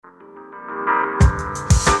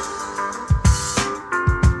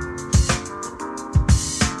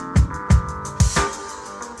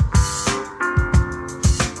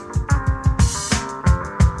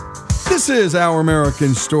is Our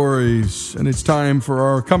American Stories, and it's time for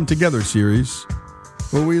our Come Together series,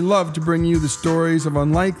 where we love to bring you the stories of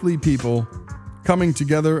unlikely people coming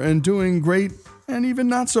together and doing great and even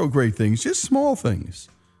not so great things, just small things.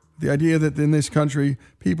 The idea that in this country,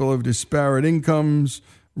 people of disparate incomes,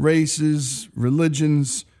 races,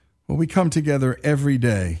 religions, well, we come together every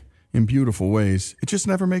day in beautiful ways. It just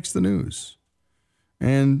never makes the news.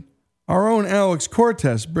 And our own Alex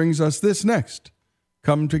Cortez brings us this next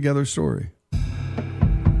Come Together story.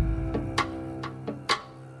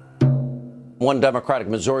 One Democratic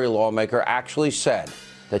Missouri lawmaker actually said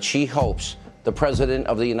that she hopes the President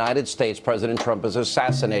of the United States, President Trump, is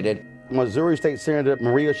assassinated. Missouri State Senator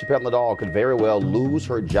Maria Chappelle-Nadal could very well lose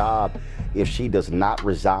her job if she does not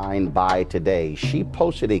resign by today. She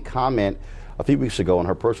posted a comment a few weeks ago on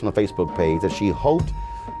her personal Facebook page that she hoped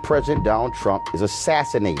President Donald Trump is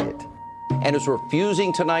assassinated. And is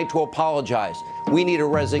refusing tonight to apologize. We need a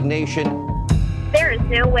resignation. There is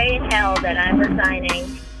no way in hell that I'm resigning.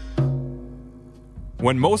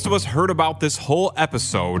 When most of us heard about this whole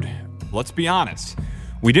episode, let's be honest,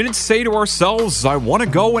 we didn't say to ourselves, I want to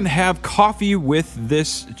go and have coffee with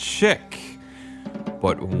this chick.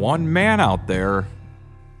 But one man out there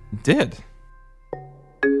did.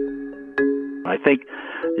 I think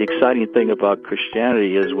the exciting thing about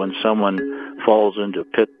Christianity is when someone falls into a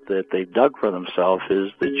pit that they dug for themselves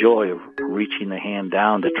is the joy of reaching the hand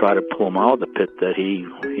down to try to pull him out of the pit that he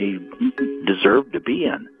deserved to be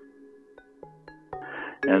in.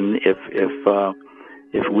 And if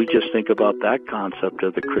we just think about that concept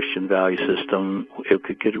of the Christian value system, it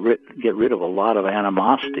could get rid of a lot of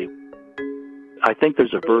animosity. I think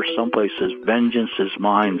there's a verse someplace that says, "Vengeance is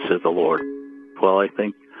mine, said the Lord." Well, I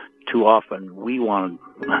think too often we want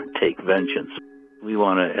to take vengeance. We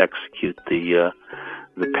want to execute the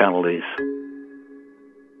penalties.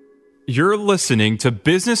 You're listening to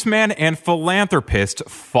businessman and philanthropist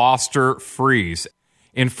Foster Friess.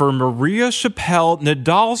 And for Maria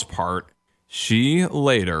Chappelle-Nadal's part, she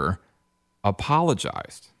later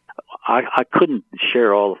apologized. I couldn't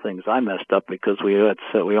share all the things I messed up because we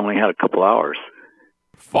only had a couple hours.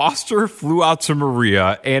 Foster flew out to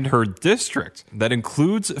Maria and her district that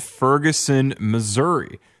includes Ferguson,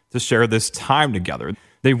 Missouri, to share this time together.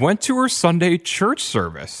 They went to her Sunday church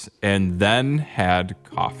service and then had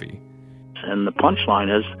coffee. And the punchline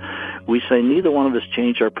is, we say neither one of us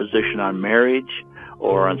changed our position on marriage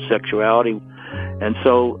or on sexuality. And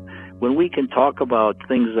so when we can talk about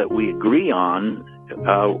things that we agree on,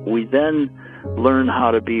 we then learn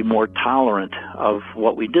how to be more tolerant of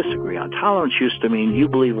what we disagree on. Tolerance used to mean you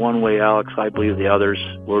believe one way, Alex, I believe the others.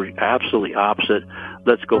 We're absolutely opposite.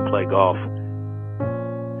 Let's go play golf.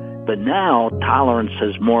 But now tolerance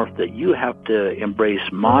has morphed that you have to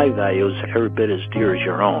embrace my values every bit as dear as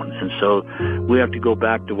your own. And so we have to go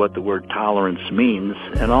back to what the word tolerance means,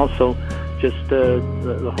 and also just the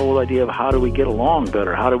whole idea of how do we get along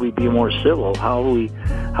better? How do we be more civil? How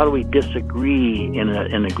do we disagree in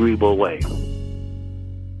an agreeable way?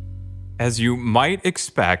 As you might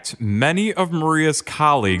expect, many of Maria's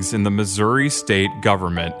colleagues in the Missouri state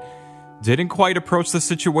government didn't quite approach the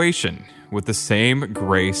situation with the same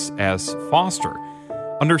grace as Foster.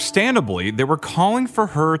 Understandably, they were calling for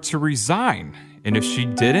her to resign, and if she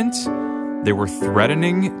didn't, they were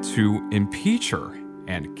threatening to impeach her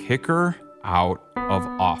and kick her out of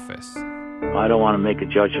office. I don't want to make a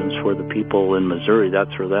judgment for the people in Missouri.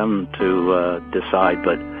 That's for them to decide.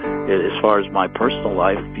 But as far as my personal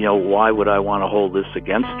life, why would I want to hold this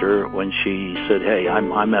against her when she said, hey,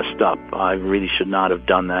 I messed up. I really should not have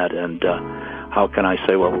done that. And how can I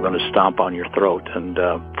say, well, we're going to stomp on your throat and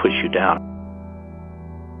push you down?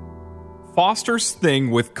 Foster's thing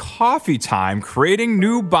with coffee time, creating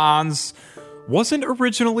new bonds, wasn't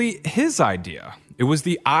originally his idea. It was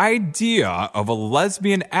the idea of a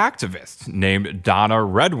lesbian activist named Donna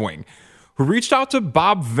Redwing, who reached out to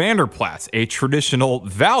Bob Vanderplaats, a traditional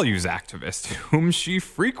values activist, whom she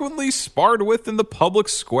frequently sparred with in the public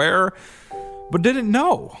square, but didn't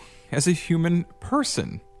know as a human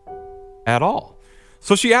person at all.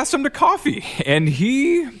 So she asked him to coffee, and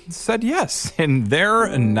he said yes, and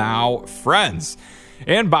they're now friends.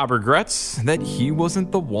 And Bob regrets that he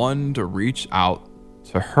wasn't the one to reach out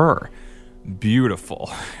to her. Beautiful.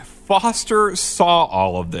 Foster saw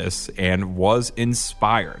all of this and was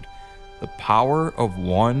inspired. The power of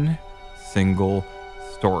one single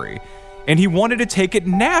story. And he wanted to take it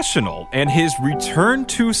national, and his Return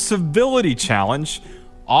to Civility Challenge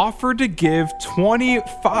offered to give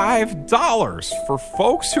 $25 for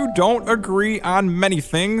folks who don't agree on many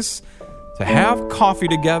things to have coffee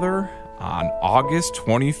together on August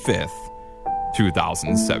 25th,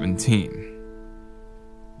 2017.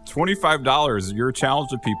 $25, your challenge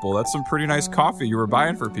to people. That's some pretty nice coffee you were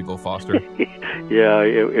buying for people, Foster. Yeah,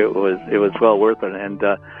 it was well worth it. And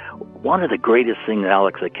one of the greatest things,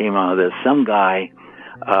 Alex, that came out of this, some guy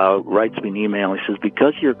writes me an email. He says,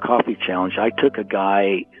 because of your coffee challenge, I took a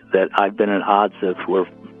guy that I've been at odds with for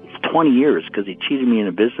 20 years because he cheated me in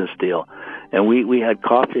a business deal. And we had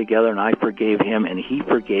coffee together, and I forgave him, and he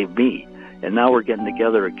forgave me. And now we're getting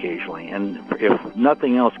together occasionally. And if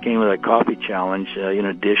nothing else came of that coffee challenge, in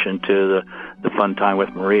addition to the fun time with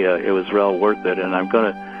Maria, it was well worth it. And I'm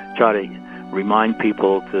going to try to remind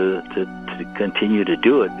people to continue to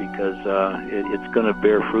do it because it's going to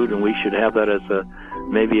bear fruit, and we should have that as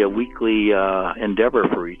maybe a weekly endeavor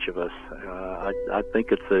for each of us. I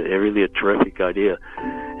think it's really a terrific idea.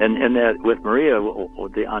 And that with Maria,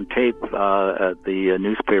 on tape, the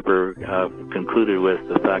newspaper concluded with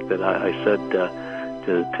the fact that I said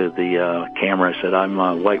to the camera, I said, I'm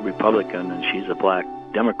a white Republican and she's a black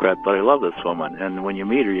Democrat, but I love this woman. And when you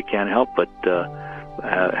meet her, you can't help but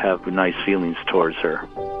have nice feelings towards her.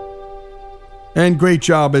 And great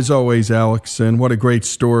job as always, Alex, and what a great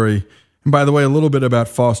story. And by the way, a little bit about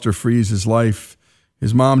Foster Freese's life.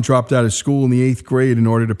 His mom dropped out of school in the 8th grade in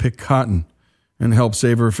order to pick cotton and help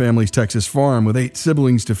save her family's Texas farm. With 8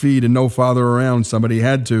 siblings to feed and no father around, somebody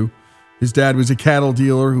had to. His dad was a cattle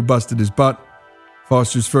dealer who busted his butt.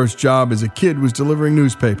 Foster's first job as a kid was delivering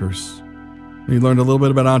newspapers. He learned a little bit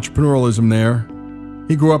about entrepreneurialism there.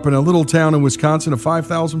 He grew up in a little town in Wisconsin of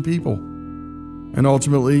 5,000 people. And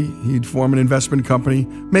ultimately, he'd form an investment company,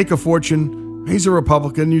 make a fortune. He's a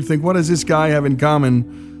Republican. You'd think, what does this guy have in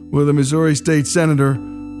common with a Missouri state senator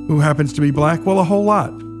who happens to be black? Well, a whole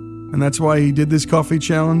lot. And that's why he did this coffee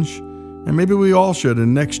challenge. And maybe we all should.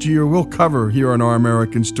 And next year, we'll cover here on Our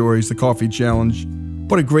American Stories the coffee challenge.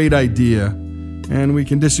 What a great idea. And we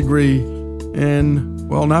can disagree and,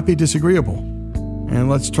 well, not be disagreeable. And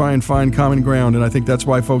let's try and find common ground. And I think that's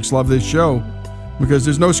why folks love this show. Because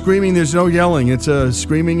there's no screaming, there's no yelling. It's a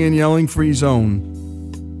screaming and yelling free zone.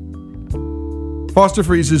 Foster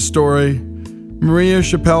Freese's story, Maria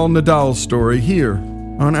Chappelle Nadal's story, here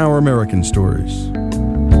on Our American Stories.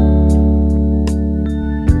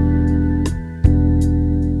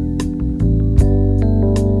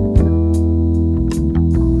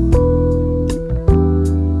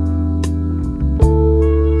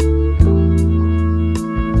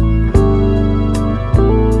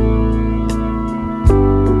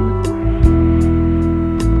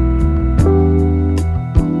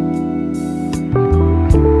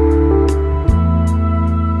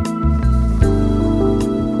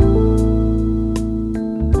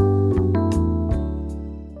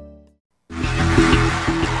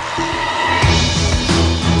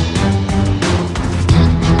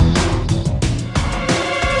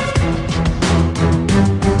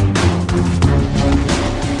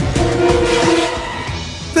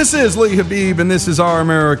 This is Lee Habib, and this is Our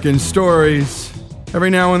American Stories. Every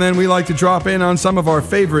now and then we like to drop in on some of our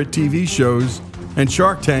favorite TV shows, and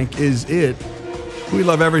Shark Tank is it. We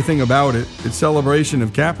love everything about it. It's celebration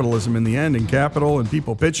of capitalism in the end, and capital, and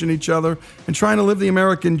people pitching each other, and trying to live the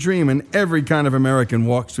American dream, and every kind of American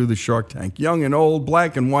walks through the Shark Tank. Young and old,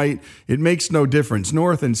 black and white, it makes no difference.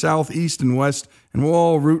 North and south, east and west, and we're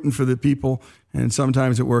all rooting for the people, and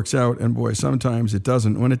sometimes it works out, and boy, sometimes it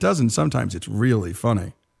doesn't. When it doesn't, sometimes it's really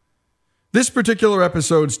funny. This particular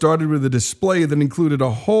episode started with a display that included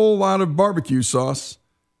a whole lot of barbecue sauce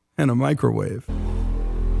and a microwave.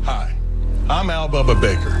 Hi, I'm Al Bubba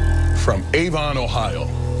Baker from Avon, Ohio,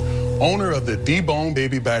 owner of the D-Bone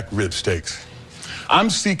Baby Back Rib Steaks. I'm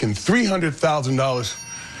seeking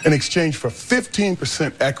 $300,000 in exchange for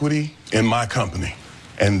 15% equity in my company.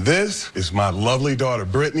 And this is my lovely daughter,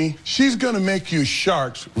 Brittany. She's gonna make you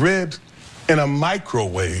sharks ribs in a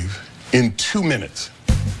microwave in 2 minutes.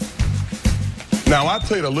 Now, I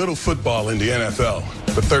played a little football in the NFL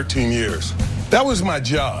for 13 years. That was my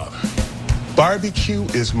job. Barbecue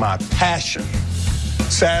is my passion.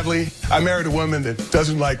 Sadly, I married a woman that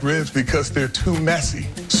doesn't like ribs because they're too messy.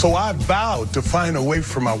 So I vowed to find a way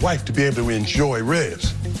for my wife to be able to enjoy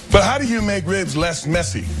ribs. But how do you make ribs less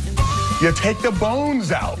messy? You take the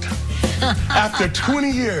bones out. After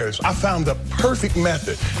 20 years, I found the perfect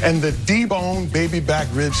method, and the D-Bone Baby Back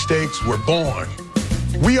Rib Steaks were born.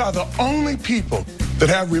 We are the only people that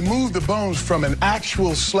have removed the bones from an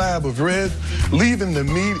actual slab of rib, leaving the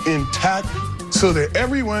meat intact so that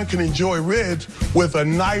everyone can enjoy ribs with a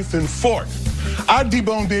knife and fork. Our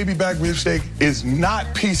deboned baby back rib steak is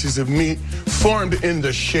not pieces of meat formed in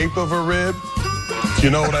the shape of a rib. You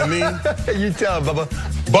know what I mean? You tell, Bubba.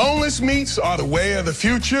 Boneless meats are the way of the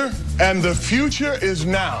future, and the future is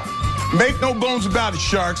now. Make no bones about it,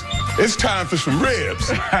 Sharks. It's time for some ribs.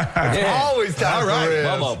 Always time for ribs.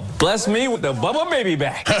 Bubba, bless me with the Bubba baby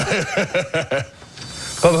back. Bubba,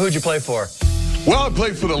 who'd you play for? Well, I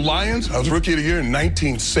played for the Lions. I was Rookie of the Year in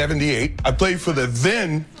 1978. I played for the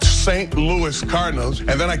then St. Louis Cardinals, and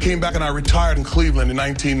then I came back and I retired in Cleveland in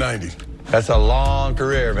 1990. That's a long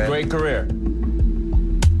career, man. Great career.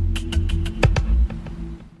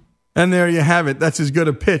 And there you have it. That's as good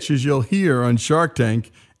a pitch as you'll hear on Shark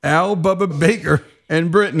Tank. Al, Bubba Baker, and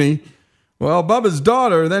Brittany. Well, Bubba's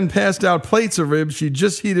daughter then passed out plates of ribs she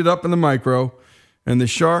just heated up in the micro. And the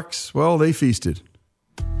Sharks, well, they feasted.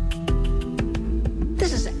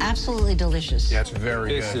 This is absolutely delicious. Yeah, it's very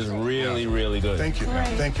good. This is really, really good. Thank you. Right.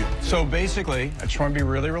 Thank you. So basically, I just want to be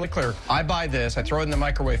really, really clear. I buy this, I throw it in the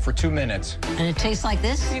microwave for 2 minutes. And it tastes like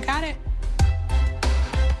this? You got it.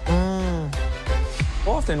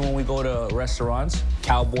 Often when we go to restaurants,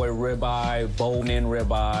 cowboy ribeye, bone-in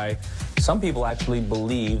ribeye, some people actually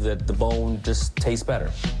believe that the bone just tastes better.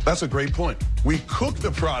 That's a great point. We cook the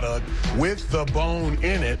product with the bone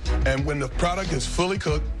in it, and when the product is fully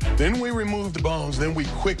cooked, then we remove the bones, then we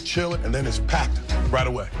quick chill it, and then it's packed right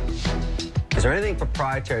away. Is there anything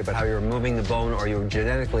proprietary about how you're removing the bone, or you're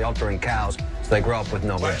genetically altering cows so they grow up with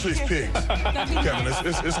no ribs? Actually, it's pigs. Kevin,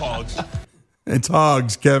 it's hogs. It's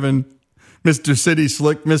hogs, Kevin. Mr. City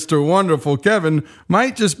Slick, Mr. Wonderful Kevin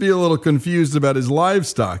might just be a little confused about his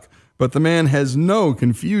livestock, but the man has no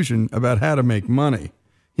confusion about how to make money.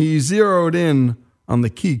 He zeroed in on the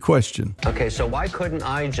key question. Okay, so why couldn't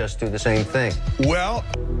I just do the same thing? Well,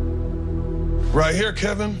 right here,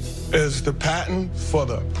 Kevin, is the patent for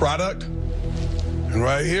the product, and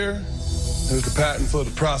right here is the patent for the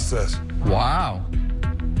process. Wow.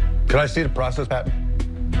 Can I see the process patent?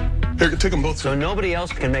 Here, take them both. So nobody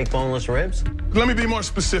else can make boneless ribs? Let me be more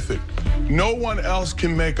specific. No one else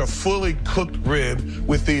can make a fully cooked rib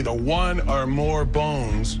with either one or more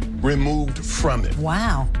bones removed from it.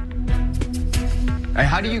 Wow. And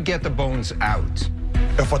how do you get the bones out?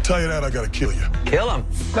 If I tell you that, I gotta kill you. Kill them.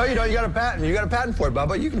 No, you don't. You got a patent. You got a patent for it,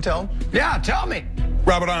 Bubba. You can tell him. Yeah, tell me.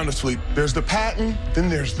 Robert, honestly, there's the patent, then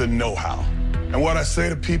there's the know-how. And what I say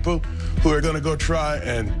to people who are gonna go try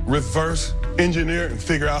and reverse engineer and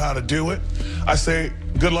figure out how to do it, I say,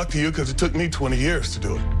 good luck to you, because it took me 20 years to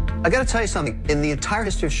do it. I gotta tell you something. In the entire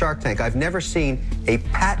history of Shark Tank, I've never seen a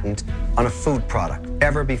patent on a food product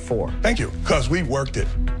ever before. Thank you, because we worked it.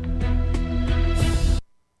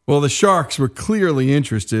 Well, the Sharks were clearly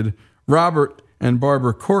interested. Robert and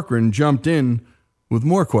Barbara Corcoran jumped in with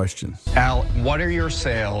more questions. Al, what are your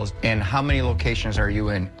sales and how many locations are you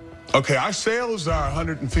in? Okay, our sales are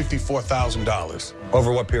 $154,000.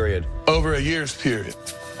 Over what period? Over a year's period.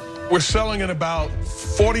 We're selling in about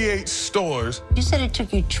 48 stores. You said it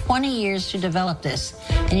took you 20 years to develop this,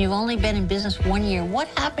 and you've only been in business 1 year. What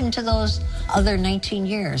happened to those other 19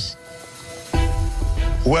 years?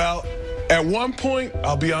 Well, at one point,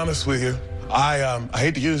 I'll be honest with you, I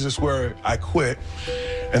hate to use this word, I quit.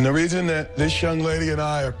 And the reason that this young lady and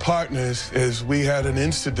I are partners is we had an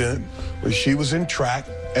incident where she was in track,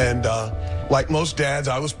 and like most dads,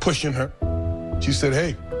 I was pushing her. She said,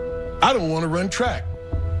 hey, I don't want to run track.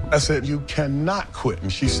 I said, you cannot quit.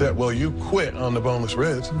 And she said, well, you quit on the boneless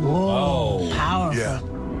ribs. Whoa, powerful. Yeah.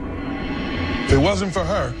 If it wasn't for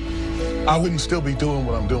her, I wouldn't still be doing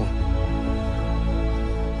what I'm doing.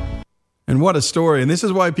 And what a story. And this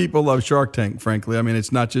is why people love Shark Tank, frankly. I mean,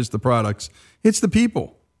 it's not just the products, it's the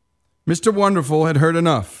people. Mr. Wonderful had heard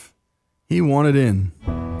enough. He wanted in.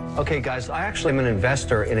 Okay, guys, I actually am an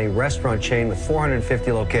investor in a restaurant chain with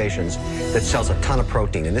 450 locations that sells a ton of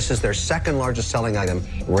protein, and this is their second largest selling item,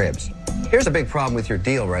 ribs. Here's a big problem with your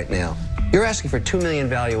deal right now. You're asking for $2 million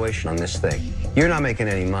valuation on this thing. You're not making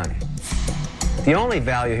any money. The only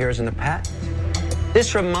value here is in the patent.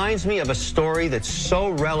 This reminds me of a story that's so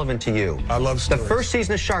relevant to you. I love stories. The first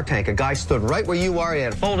season of Shark Tank, a guy stood right where you are. He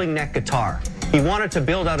had a folding neck guitar. He wanted to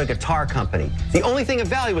build out a guitar company. The only thing of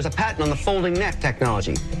value was a patent on the folding neck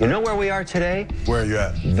technology. You know where we are today? Where are you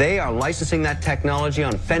at? They are licensing that technology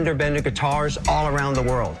on fender bender guitars all around the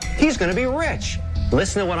world. He's going to be rich.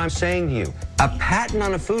 Listen to what I'm saying to you. A patent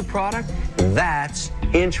on a food product? That's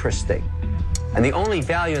interesting. And the only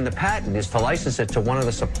value in the patent is to license it to one of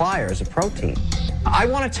the suppliers of protein. I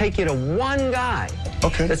want to take you to one guy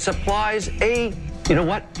that supplies you know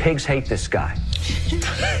what? Pigs hate this guy.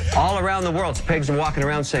 All around the world, pigs are walking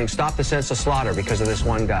around saying, stop the senseless slaughter because of this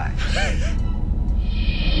one guy.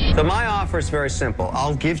 So my offer is very simple.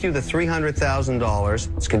 I'll give you the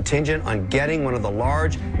 $300,000. It's contingent on getting one of the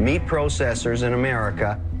large meat processors in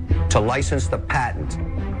America to license the patent.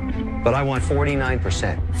 But I want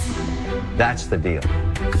 49%. That's the deal.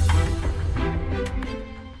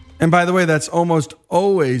 And by the way, that's almost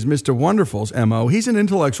always Mr. Wonderful's MO. He's an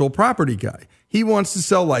intellectual property guy. He wants to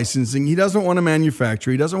sell licensing. He doesn't want to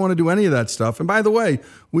manufacture. He doesn't want to do any of that stuff. And by the way,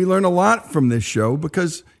 we learn a lot from this show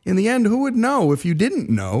because in the end, who would know if you didn't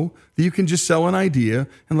know that you can just sell an idea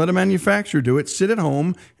and let a manufacturer do it, sit at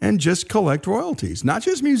home and just collect royalties? Not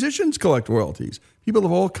just musicians collect royalties. People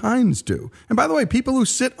of all kinds do. And by the way, people who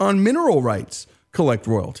sit on mineral rights collect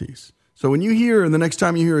royalties. So when you hear, and the next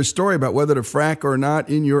time you hear a story about whether to frack or not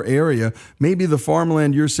in your area, maybe the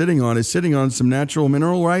farmland you're sitting on is sitting on some natural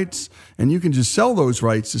mineral rights, and you can just sell those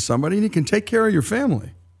rights to somebody and you can take care of your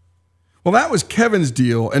family. Well, that was Kevin's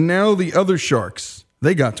deal, and now the other sharks,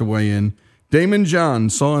 they got to weigh in. Damon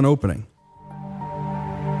John saw an opening.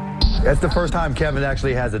 That's the first time Kevin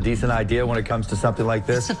actually has a decent idea when it comes to something like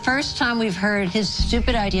this. It's the first time we've heard his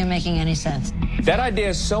stupid idea making any sense. That idea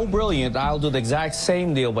is so brilliant, I'll do the exact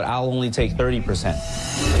same deal, but I'll only take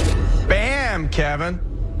 30%. Bam, Kevin.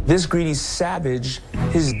 This greedy savage,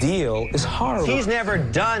 his deal is horrible. He's never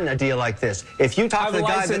done a deal like this. If you talk to the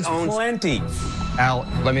guy that owns... plenty. Al,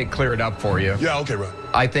 let me clear it up for you. Yeah, okay, Ron.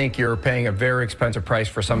 I think you're paying a very expensive price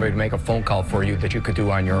for somebody to make a phone call for you that you could do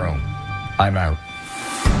on your own. I'm out.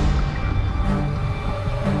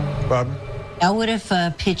 Barbara? I would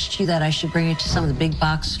have pitched you that I should bring it to some of the big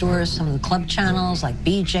box stores, some of the club channels like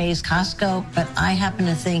BJ's, Costco, but I happen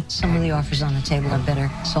to think some of the offers on the table are better,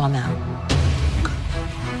 so I'm out.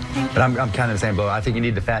 But I'm kind of the same boat. I think you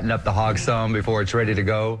need to fatten up the hog some before it's ready to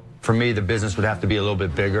go. For me, the business would have to be a little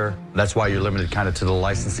bit bigger. That's why you're limited kind of to the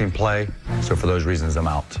licensing play. So for those reasons, I'm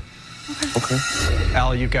out. Okay.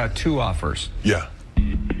 Al, you've got two offers. Yeah.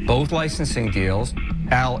 Both licensing deals.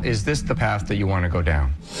 Al, is this the path that you want to go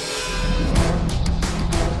down?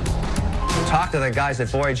 Talk to the guys at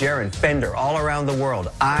Voyager and Fender all around the world.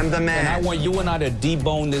 I'm the man. And I want you and I to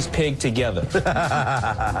debone this pig together.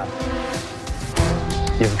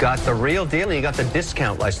 You've got the real deal and you got the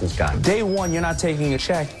discount license guy. Day one, you're not taking a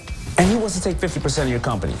check, and he wants to take 50% of your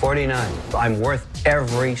company. 49. I'm worth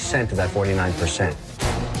every cent of that 49%.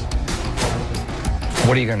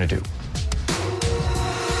 What are you going to do?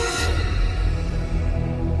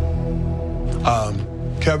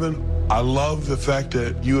 Kevin, I love the fact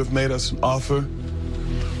that you have made us an offer,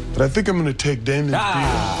 but I think I'm going to take Damon's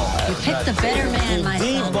deal. You picked the better man, my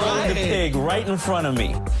son. Debone the pig right in front of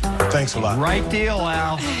me. Thanks a lot. Right deal,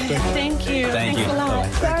 Al. Thank you. Thank you. Thanks a lot.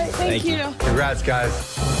 Thank you. Congrats,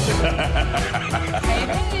 guys.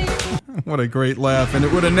 What a great laugh. And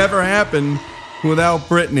it would have never happened without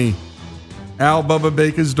Brittany, Al Bubba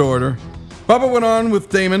Baker's daughter. Bubba went on with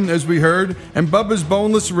Damon, as we heard, and Bubba's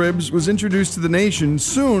boneless ribs was introduced to the nation.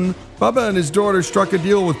 Soon, Bubba and his daughter struck a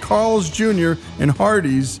deal with Carl's Jr. and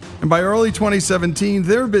Hardee's, and by early 2017,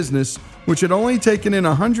 their business, which had only taken in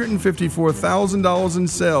 $154,000 in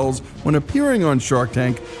sales when appearing on Shark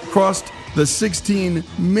Tank, crossed the $16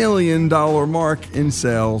 million mark in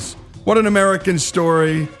sales. What an American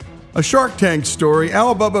story. A Shark Tank story,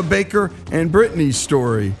 Al Bubba Baker and Brittany's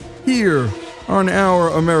story, here on Our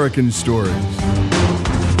American Stories.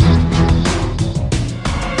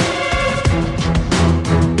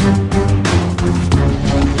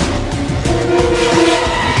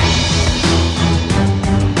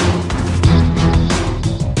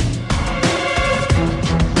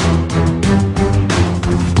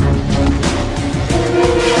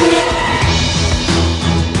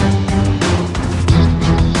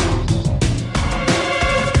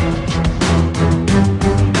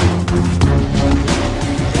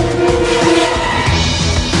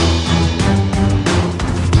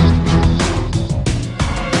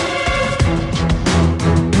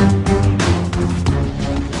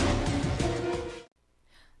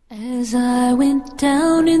 As I went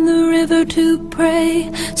down in the river to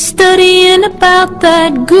pray, studying about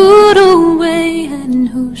that good old way, and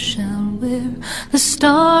who shall wear the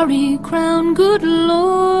starry crown? Good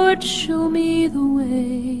Lord, show me the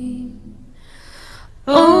way.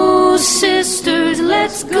 Oh, sisters,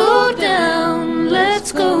 let's go down,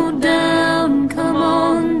 come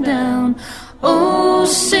on down. Oh,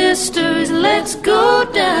 sisters, let's go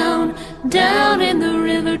down, down in the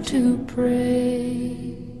river to pray.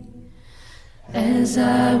 As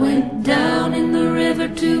I went down in the river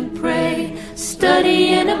to pray,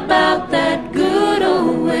 studying about that good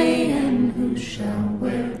old way, and who shall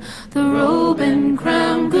wear the robe and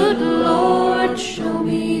crown? Good Lord, show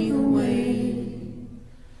me the way.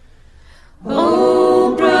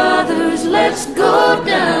 Oh, brothers, let's go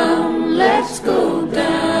down,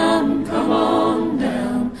 come on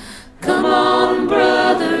down. Come on,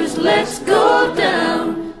 brothers, let's go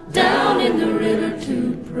down, down in the river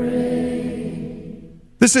to pray.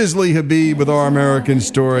 This is Lee Habib with Our American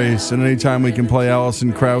Stories, and anytime we can play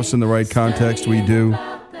Alison Krauss in the right context, we do.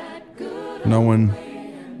 No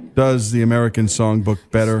one does the American songbook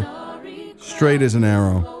better. Straight as an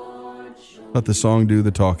arrow. Let the song do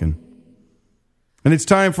the talking. And it's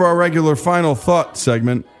time for our regular Final Thought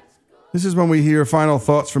segment. This is when we hear final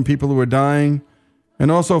thoughts from people who are dying,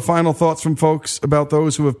 and also final thoughts from folks about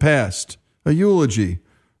those who have passed. A eulogy,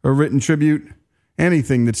 a written tribute,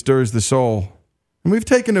 anything that stirs the soul. And we've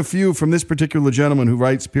taken a few from this particular gentleman who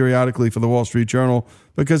writes periodically for the Wall Street Journal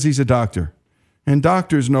because he's a doctor. And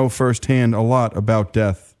doctors know firsthand a lot about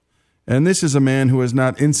death. And this is a man who has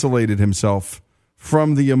not insulated himself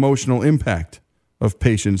from the emotional impact of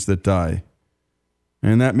patients that die.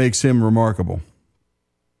 And that makes him remarkable.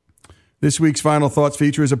 This week's Final Thoughts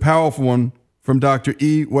feature is a powerful one from Dr.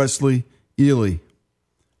 E. Wesley Ely.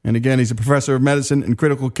 And again, he's a professor of medicine and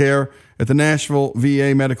critical care at the Nashville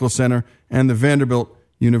VA Medical Center and the Vanderbilt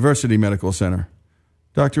University Medical Center.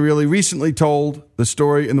 Dr. Ely recently told the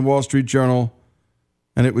story in the Wall Street Journal,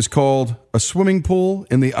 and it was called A Swimming Pool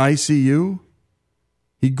in the ICU.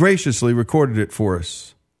 He graciously recorded it for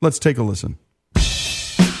us. Let's take a listen.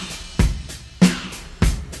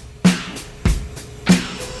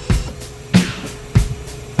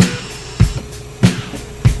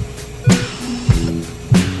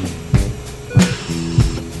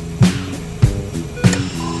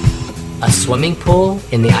 A swimming pool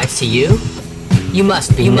in the ICU? You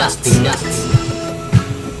must be nuts.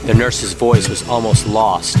 The nurse's voice was almost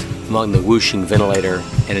lost among the whooshing ventilator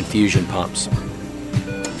and infusion pumps.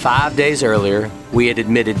 5 days earlier, we had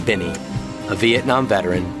admitted Benny, a Vietnam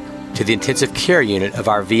veteran, to the intensive care unit of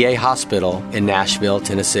our VA hospital in Nashville,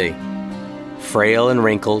 Tennessee. Frail and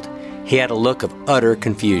wrinkled, he had a look of utter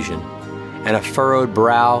confusion and a furrowed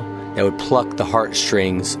brow that would pluck the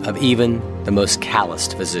heartstrings of even the most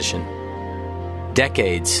calloused physician.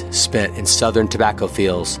 Decades spent in southern tobacco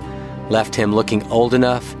fields left him looking old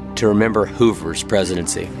enough to remember Hoover's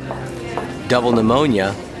presidency. Double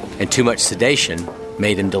pneumonia and too much sedation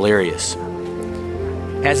made him delirious.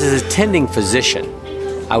 As his attending physician,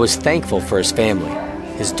 I was thankful for his family.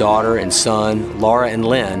 His daughter and son, Laura and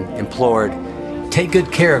Lynn, implored, "Take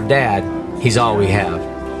good care of Dad, he's all we have."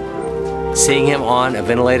 Seeing him on a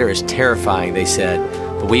ventilator is terrifying, they said,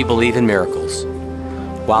 but we believe in miracles.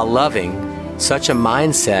 While loving, such a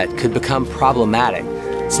mindset could become problematic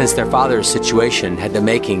since their father's situation had the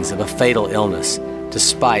makings of a fatal illness,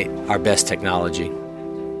 despite our best technology.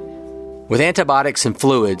 With antibiotics and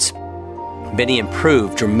fluids, Benny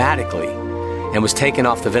improved dramatically and was taken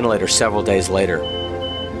off the ventilator several days later.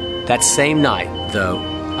 That same night, though,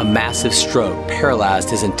 a massive stroke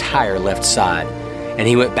paralyzed his entire left side, and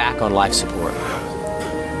he went back on life support.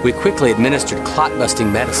 We quickly administered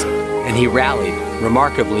clot-busting medicine, and he rallied,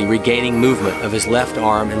 remarkably regaining movement of his left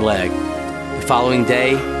arm and leg. The following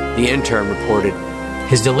day, the intern reported,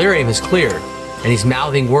 "His delirium has cleared, and he's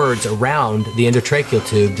mouthing words around the endotracheal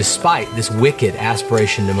tube despite this wicked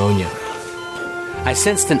aspiration pneumonia." I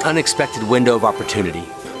sensed an unexpected window of opportunity.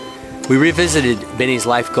 We revisited Benny's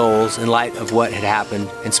life goals in light of what had happened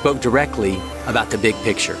and spoke directly about the big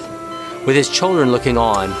picture. With his children looking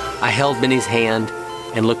on, I held Benny's hand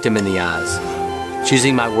and looked him in the eyes.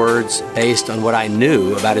 Choosing my words based on what I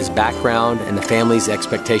knew about his background and the family's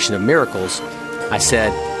expectation of miracles, I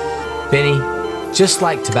said, "Benny, just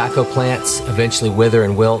like tobacco plants eventually wither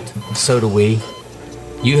and wilt, so do we.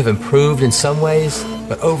 You have improved in some ways,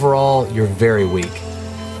 but overall, you're very weak.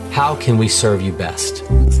 How can we serve you best?"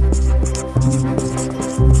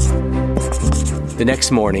 The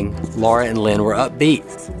next morning, Laura and Lynn were upbeat,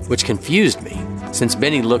 which confused me, since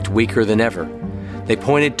Benny looked weaker than ever. They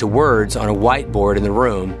pointed to words on a whiteboard in the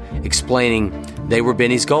room, explaining they were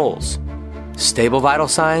Benny's goals. Stable vital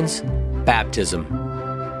signs, baptism.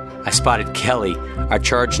 I spotted Kelly, our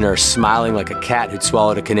charge nurse, smiling like a cat who'd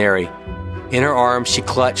swallowed a canary. In her arms, she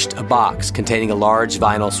clutched a box containing a large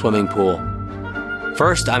vinyl swimming pool.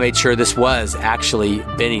 First, I made sure this was actually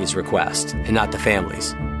Benny's request and not the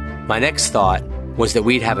family's. My next thought was that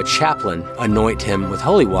we'd have a chaplain anoint him with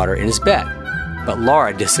holy water in his bed, but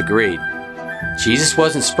Laura disagreed. "Jesus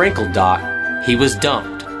wasn't sprinkled, Doc. He was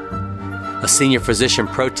dumped." A senior physician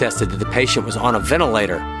protested that the patient was on a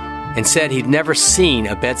ventilator and said he'd never seen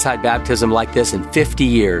a bedside baptism like this in 50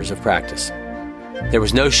 years of practice. There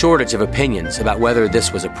was no shortage of opinions about whether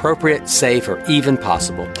this was appropriate, safe, or even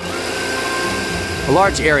possible. A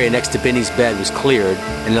large area next to Benny's bed was cleared,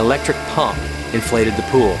 and an electric pump inflated the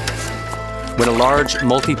pool. When a large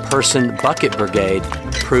multi-person bucket brigade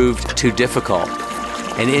proved too difficult,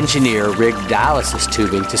 an engineer rigged dialysis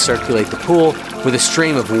tubing to circulate the pool with a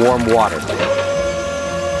stream of warm water.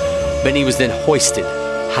 Benny was then hoisted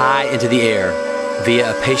high into the air via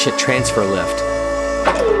a patient transfer lift,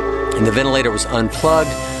 and the ventilator was unplugged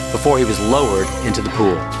before he was lowered into the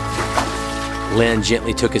pool. Len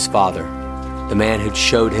gently took his father, the man who'd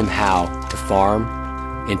showed him how to farm,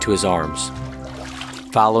 into his arms.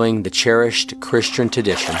 Following the cherished Christian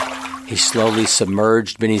tradition, he slowly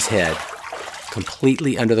submerged Benny's head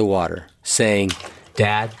completely under the water, saying,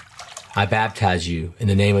 "Dad, I baptize you in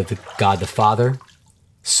the name of God the Father,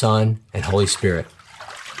 Son, and Holy Spirit."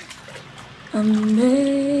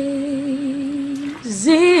 Amazing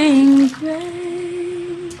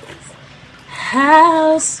grace,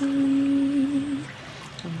 how sweet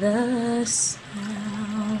the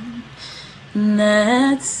sound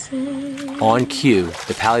that saved. On cue,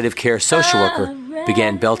 the palliative care social worker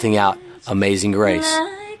began belting out Amazing Grace.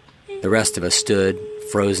 The rest of us stood,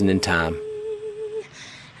 frozen in time.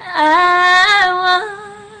 I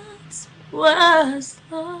once was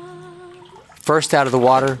lost. First out of the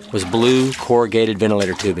water was blue corrugated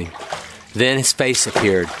ventilator tubing. Then his face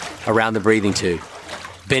appeared around the breathing tube.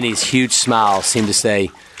 Benny's huge smile seemed to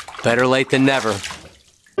say, "Better late than never."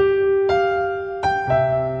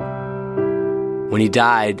 When he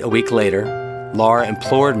died a week later, Laura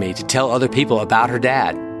implored me to tell other people about her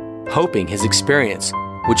dad, hoping his experience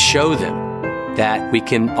would show them that we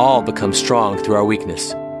can all become strong through our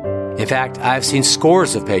weakness. In fact, I've seen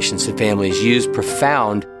scores of patients and families use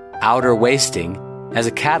profound outer wasting as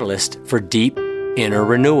a catalyst for deep inner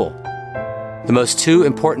renewal. The most two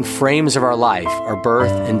important frames of our life are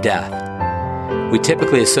birth and death. We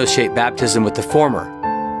typically associate baptism with the former,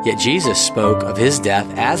 yet Jesus spoke of his death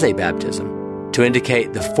as a baptism to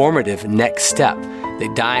indicate the formative next step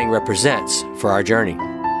that dying represents for our journey.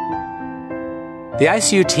 The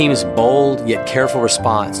ICU team's bold yet careful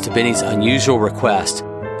response to Benny's unusual request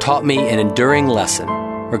taught me an enduring lesson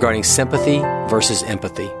regarding sympathy versus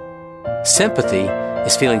empathy. Sympathy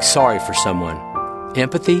is feeling sorry for someone.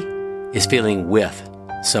 Empathy is feeling with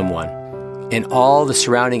someone. In all the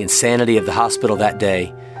surrounding insanity of the hospital that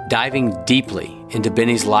day, diving deeply into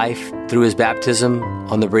Benny's life through his baptism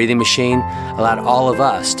on the breathing machine allowed all of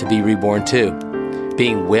us to be reborn too.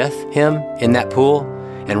 Being with him in that pool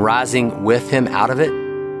and rising with him out of it,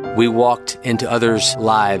 we walked into others'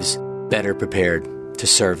 lives better prepared to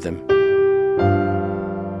serve them.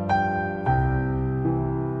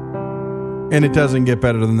 And it doesn't get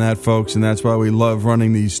better than that, folks, and that's why we love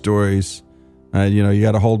running these stories. You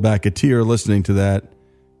got to hold back a tear listening to that.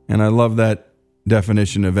 And I love that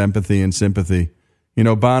definition of empathy and sympathy.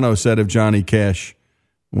 Bono said of Johnny Cash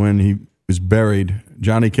when he was buried,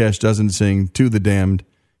 Johnny Cash doesn't sing to the damned,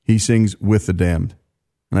 he sings with the damned.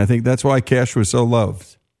 And I think that's why Cash was so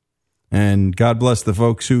loved. And God bless the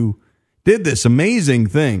folks who did this amazing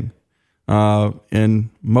thing. And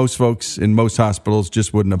most folks in most hospitals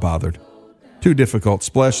just wouldn't have bothered. Too difficult.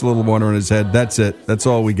 Splash a little water on his head. That's it. That's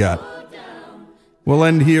all we got. We'll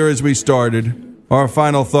end here as we started. Our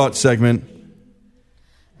final thought segment.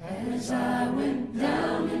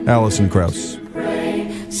 Alison Krauss.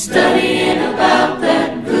 Studying about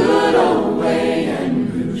that good old way, and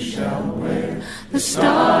who shall wear the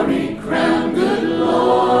starry crown? Good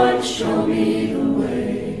Lord, show me the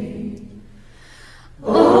way.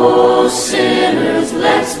 Oh, sinners,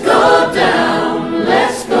 let's go down,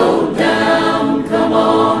 let's go down, come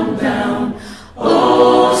on down.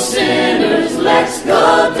 Oh, sinners, let's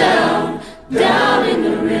go down, down in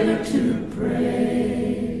the river to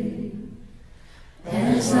pray.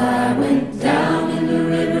 As I went down in the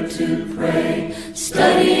river to pray,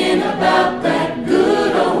 studying about that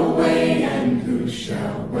good old way, and who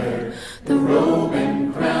shall wear the robe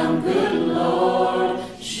and crown? Good Lord,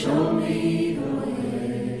 show me the way.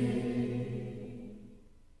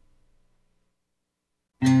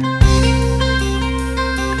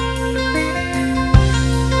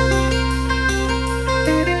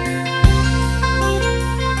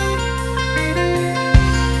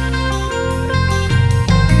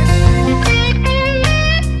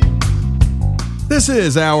 This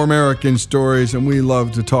is Our American Stories, and we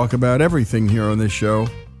love to talk about everything here on this show,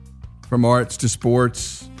 from arts to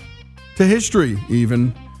sports to history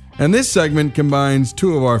even. And this segment combines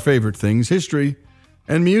two of our favorite things, history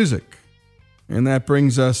and music. And that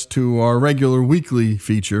brings us to our regular weekly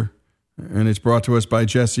feature, and it's brought to us by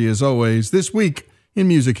Jesse, as always, this week in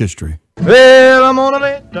music history. Well, I'm gonna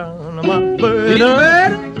lay down my burden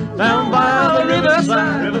down by the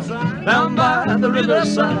riverside, down by the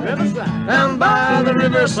riverside, down by the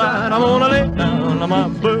riverside. I'm gonna lay down my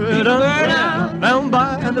burden down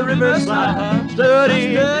by the riverside,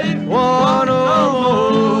 study one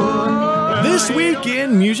more. This This week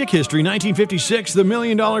in music history, 1956, the $1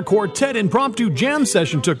 Million Quartet impromptu jam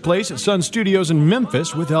session took place at Sun Studios in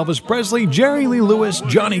Memphis with Elvis Presley, Jerry Lee Lewis,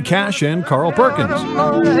 Johnny Cash, and Carl Perkins.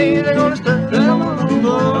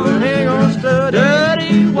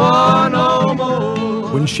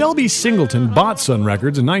 When Shelby Singleton bought Sun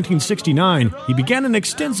Records in 1969, he began an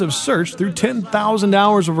extensive search through 10,000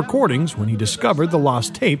 hours of recordings when he discovered the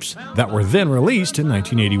lost tapes that were then released in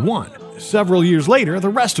 1981. Several years later, the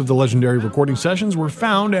rest of the legendary recording sessions were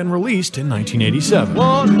found and released in 1987.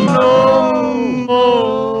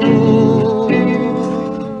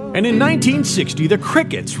 And in 1960, the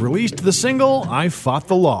Crickets released the single, I Fought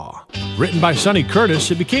the Law. Written by Sonny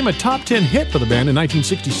Curtis, it became a top 10 hit for the band in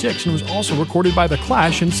 1966 and was also recorded by The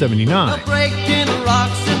Clash in 79. Breaking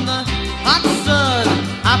rocks in the hot sun.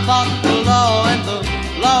 I fought the law and the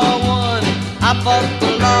law won. I fought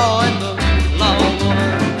the law and the law won.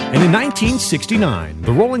 And in 1969,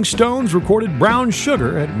 the Rolling Stones recorded Brown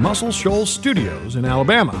Sugar at Muscle Shoals Studios in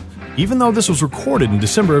Alabama. Even though this was recorded in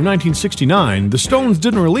December of 1969, the Stones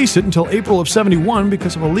didn't release it until April of 71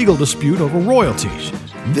 because of a legal dispute over royalties.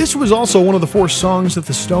 This was also one of the 4 songs that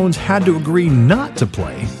the Stones had to agree not to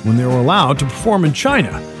play when they were allowed to perform in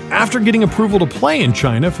China. After getting approval to play in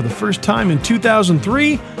China for the first time in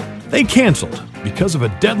 2003, they canceled because of a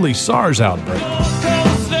deadly SARS outbreak.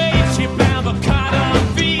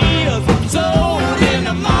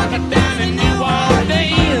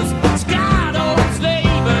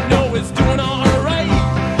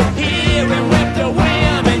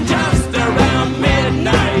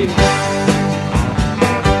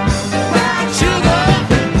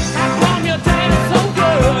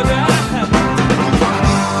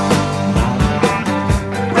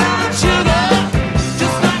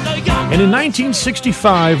 In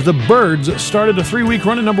 1965, the Byrds started a 3-week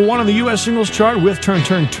run at number 1 on the U.S. singles chart with Turn,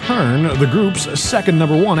 Turn, Turn, the group's second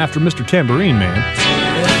number 1 after Mr. Tambourine Man.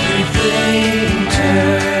 Everything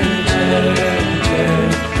turn, turn,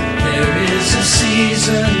 turn. There is a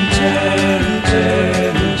season, turn,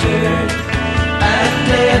 turn, turn. And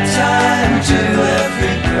a time to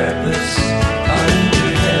every purpose under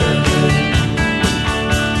heaven.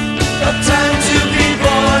 A time to be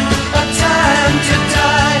born, a time to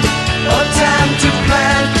die. A time to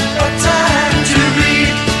plant, a time to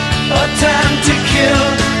reap, a time to kill,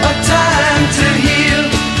 a time to heal,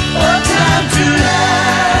 a time to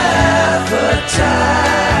laugh, a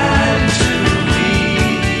time to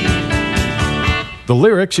weep. The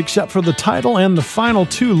lyrics, except for the title and the final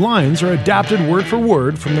 2 lines, are adapted word for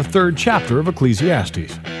word from the 3rd chapter of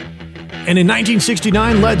Ecclesiastes. And in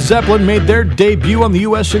 1969, Led Zeppelin made their debut on the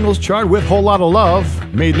U.S. singles chart with Whole Lotta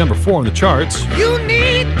Love, made number 4 on the charts. You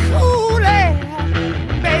need cooling,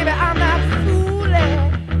 baby, I'm not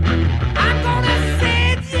fooling. I'm gonna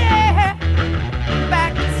send you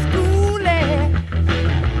back to schooling.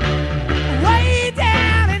 Way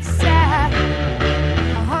down inside,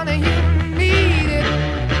 honey, you need it.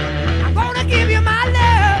 I'm gonna give you my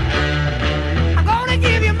love. I'm gonna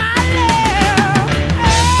give you my love.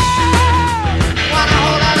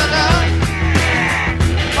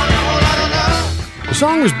 The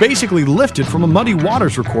song was basically lifted from a Muddy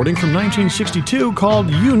Waters recording from 1962 called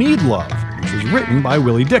You Need Love, which was written by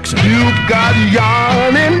Willie Dixon. You got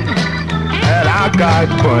yarning, and I got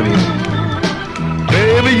funny.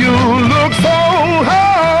 Baby, you look so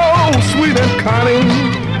sweet and cunning.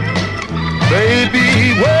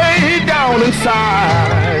 Baby, way down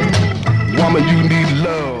inside, woman, you need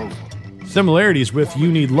love. Similarities with You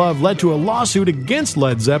Need Love led to a lawsuit against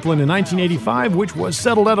Led Zeppelin in 1985, which was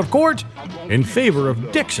settled out of court in favor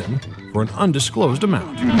of Dixon for an undisclosed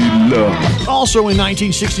amount. Also in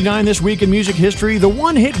 1969, this week in music history, the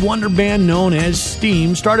one-hit wonder band known as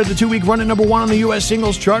Steam started a 2-week run at number 1 on the U.S.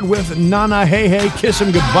 singles chart with Na Na Hey Hey Kiss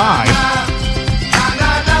 'Em Goodbye.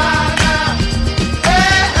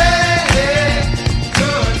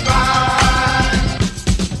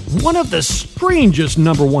 One of the strangest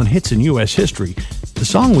number 1 hits in U.S. history. The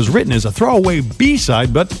song was written as a throwaway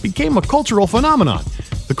B-side, but became a cultural phenomenon.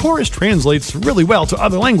 The chorus translates really well to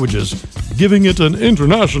other languages, giving it an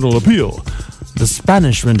international appeal. The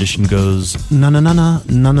Spanish rendition goes, na na na na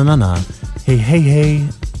na na na na, hey hey hey,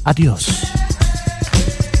 adios.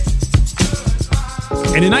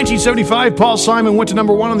 And in 1975, Paul Simon went to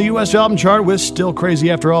number 1 on the U.S. album chart with Still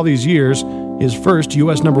Crazy After All These Years, his first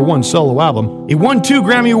U.S. number 1 solo album. He won 2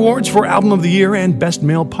 Grammy Awards for Album of the Year and Best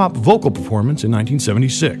Male Pop Vocal Performance in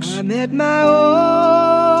 1976. I met my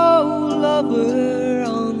old lover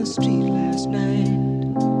on the street last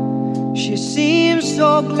night. She seemed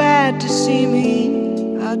so glad to see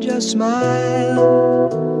me. I just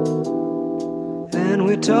smiled And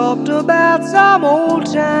we talked about some old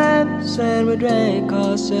times, and we drank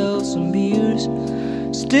ourselves some beers.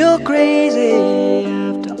 Still crazy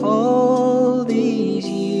after all these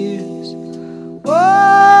years.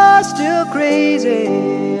 Oh, still crazy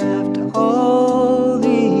after all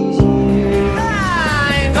these years.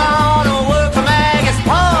 I ain't gonna work for Maggie's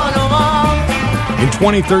pawn no more. In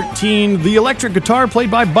 2013, the electric guitar played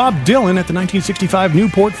by Bob Dylan at the 1965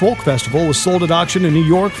 Newport Folk Festival was sold at auction in New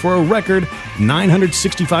York for a record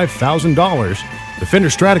 $965,000. The Fender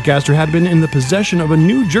Stratocaster had been in the possession of a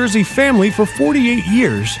New Jersey family for 48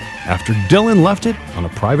 years after Dylan left it on a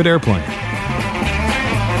private airplane.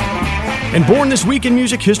 And born this week in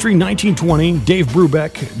music history, 1920, Dave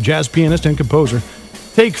Brubeck, jazz pianist and composer.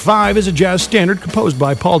 Take 5 is a jazz standard composed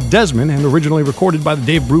by Paul Desmond and originally recorded by the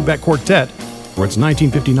Dave Brubeck Quartet for its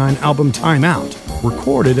 1959 album Time Out,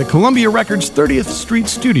 recorded at Columbia Records' 30th Street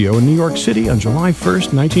studio in New York City on July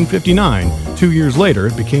 1st, 1959. 2 years later,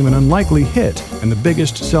 it became an unlikely hit and the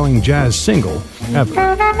biggest-selling jazz single ever.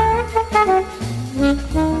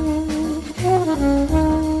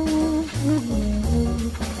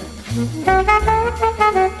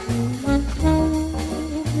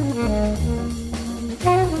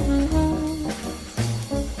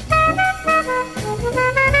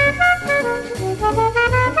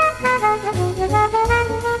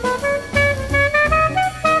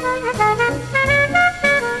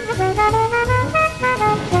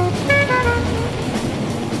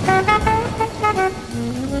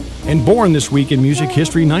 And born this week in music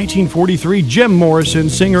history, 1943, Jim Morrison,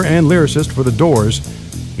 singer and lyricist for The Doors.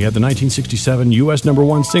 He had the 1967 U.S.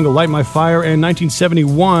 #1 single Light My Fire and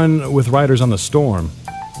 1971 with Riders on the Storm.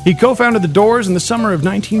 He co-founded The Doors in the summer of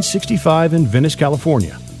 1965 in Venice,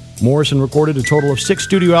 California. Morrison recorded a total of 6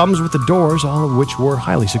 studio albums with The Doors, all of which were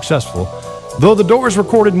highly successful. Though The Doors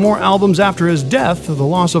recorded more albums after his death, the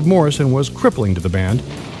loss of Morrison was crippling to the band,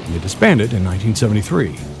 and they disbanded in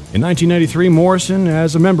 1973. In 1993, Morrison,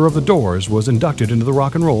 as a member of The Doors, was inducted into the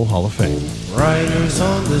Rock and Roll Hall of Fame. Riders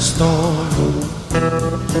on the storm,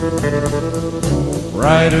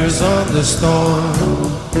 riders on the storm,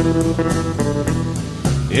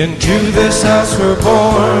 into this house we're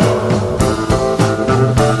born,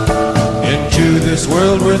 into this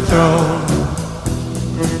world we're thrown,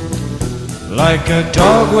 like a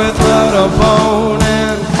dog without a bone,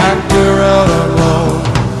 and actor out alone.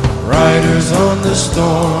 Riders on the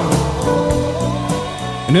storm.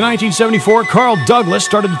 And in 1974, Carl Douglas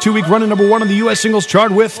started a 2-week run at #1 on the U.S. singles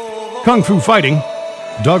chart with Kung Fu Fighting.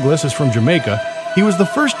 Douglas is from Jamaica. He was the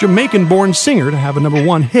first Jamaican-born singer to have a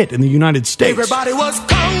 #1 hit in the United States. Everybody was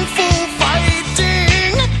kung fu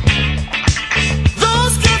fighting.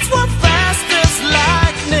 Those kids were fast as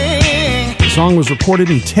lightning. The song was recorded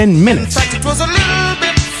in 10 minutes. In fact, it was a little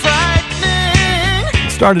bit frightening.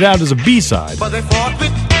 It started out as a B-side. But they fought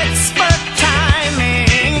with expert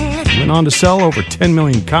timing. It went on to sell over 10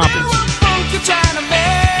 million copies. They were funky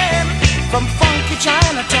Chinamen from funky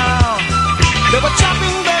Chinatown. They were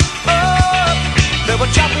chopping them up, they were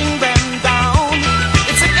chopping them down.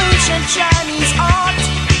 It's an ancient Chinese art,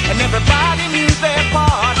 and everybody knew their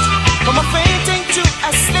part. From a fainting to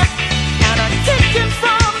a slip, and a kicking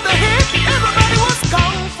from the hip. Everybody was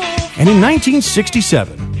kung fu. And in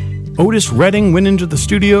 1967, Otis Redding went into the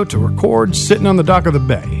studio to record Sitting on the Dock of the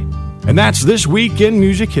Bay. And that's This Week in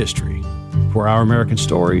Music History. For Our American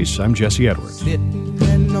Stories, I'm Jesse Edwards. Sitting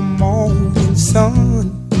in the morning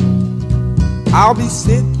sun, I'll be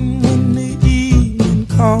sitting when the evening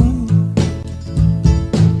comes,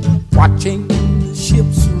 watching the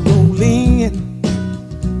ships rolling in,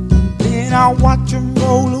 then I'll watch them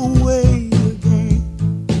roll away again.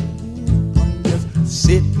 I'm just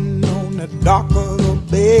sitting on the dock of the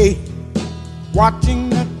bay, watching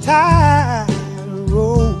the tide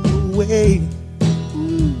roll away.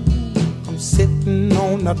 I'm sitting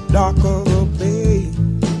on the dock of the bay,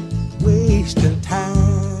 wasting time.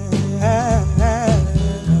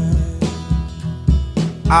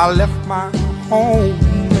 I left my home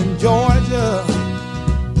in Georgia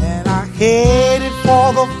and I headed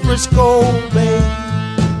for the Frisco Bay,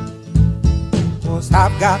 'cause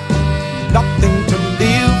I've got nothing to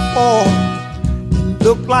live for and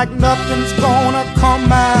look like nothing's gonna come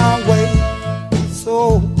my way.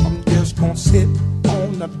 So I'm just gonna sit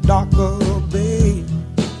on the dock of the bay,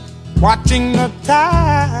 watching the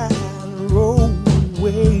tide roll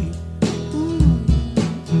away.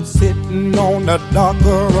 I'm sitting on the dock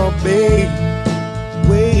of the bay,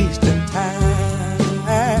 wasting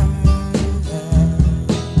time.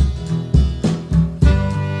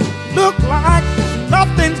 Look like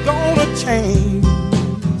nothing's gonna change.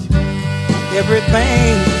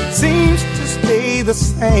 Everything seems to stay the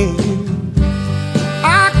same.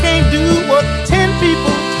 what 10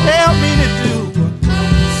 people tell me to do.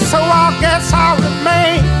 So I guess I'll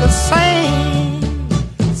remain the same,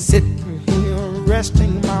 sitting here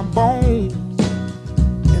resting my bones,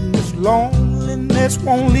 and this loneliness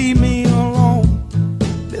won't leave me alone.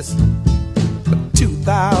 Listen, for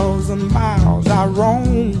 2,000 miles I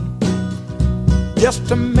roam just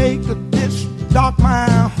to make this dock my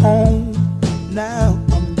home. Now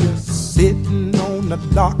I'm just sitting on the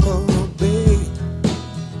dock of the bay,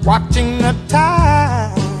 watching the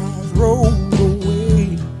tides roll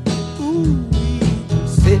away. Ooh,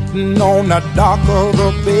 sitting on the dock of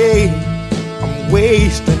the bay, I'm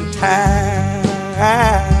wasting time.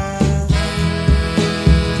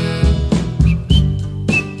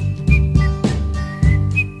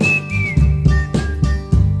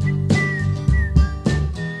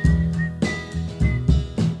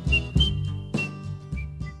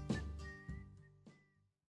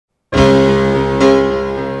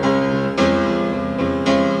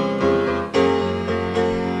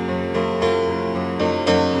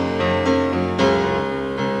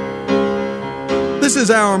 This is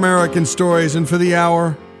Our American Stories, and for the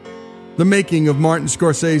hour, the making of Martin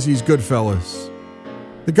Scorsese's Goodfellas.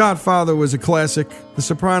 The Godfather was a classic. The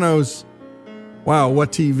Sopranos, wow,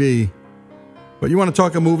 what TV. But you want to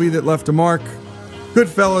talk a movie that left a mark?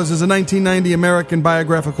 Goodfellas is a 1990 American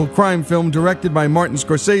biographical crime film directed by Martin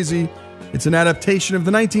Scorsese. It's an adaptation of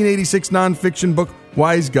the 1986 nonfiction book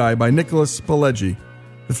Wise Guy by Nicholas Pileggi.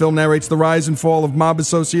 The film narrates the rise and fall of mob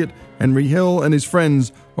associate Henry Hill and his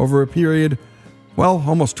friends over a period, well,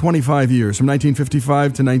 almost 25 years, from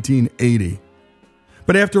 1955 to 1980.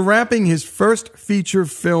 But after wrapping his first feature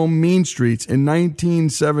film, Mean Streets, in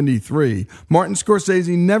 1973, Martin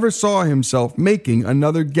Scorsese never saw himself making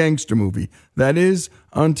another gangster movie. That is,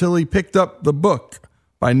 until he picked up the book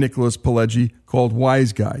by Nicholas Pileggi called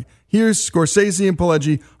Wise Guy. Here's Scorsese and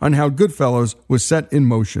Pileggi on how Goodfellas was set in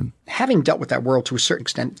motion. Having dealt with that world to a certain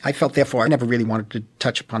extent, I felt, therefore, I never really wanted to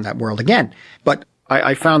touch upon that world again. But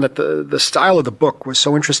I found that the style of the book was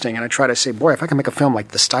so interesting, and I tried to say, boy, if I can make a film like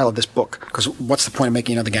the style of this book, because what's the point of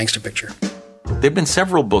making another gangster picture? There have been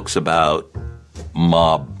several books about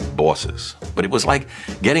mob bosses, but it was like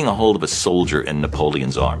getting a hold of a soldier in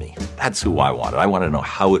Napoleon's army. That's who I wanted. I wanted to know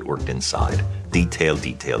how it worked inside. Detail,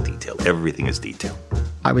 detail, detail. Everything is detail.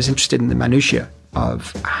 I was interested in the minutiae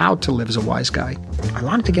of how to live as a wise guy. I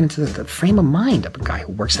wanted to get into the frame of mind of a guy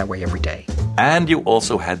who works that way every day. And you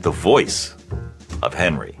also had the voice of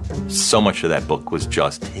Henry. So much of that book was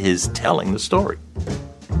just his telling the story.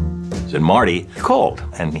 So Marty called,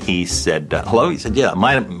 and he said, hello? He said, yeah,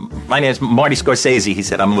 my name is Marty Scorsese. He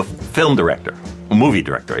said, I'm a film director, a movie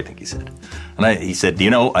director, I think he said. And he said, do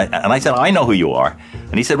you know? And I said, I know who you are.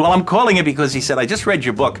 And he said, well, I'm calling you because, he said, I just read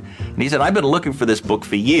your book. And he said, I've been looking for this book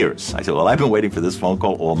for years. I said, well, I've been waiting for this phone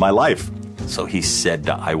call all my life. So he said,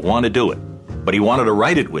 I want to do it. But he wanted to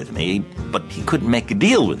write it with me, but he couldn't make a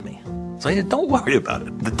deal with me. So I said, don't worry about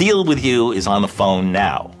it. The deal with you is on the phone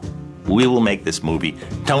now. We will make this movie.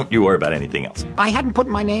 Don't you worry about anything else. I hadn't put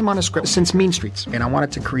my name on a script since Mean Streets, and I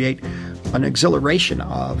wanted to create an exhilaration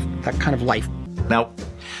of that kind of life. Now,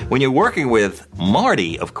 when you're working with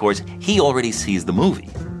Marty, of course, he already sees the movie.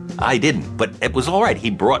 I didn't, but it was all right.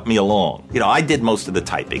 He brought me along. You know, I did most of the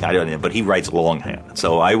typing, but he writes longhand.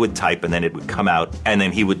 So I would type, and then it would come out, and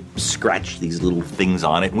then he would scratch these little things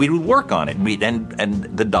on it, and we would work on it, and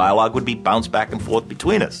the dialogue would be bounced back and forth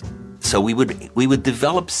between us. So we would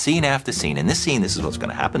develop scene after scene. In this scene, this is what's going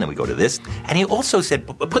to happen. Then we go to this. And he also said,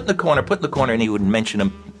 put in the corner, and he would mention a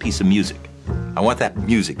piece of music. I want that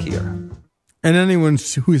music here. And anyone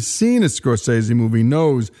who has seen a Scorsese movie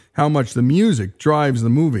knows how much the music drives the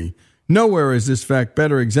movie. Nowhere is this fact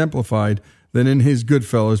better exemplified than in his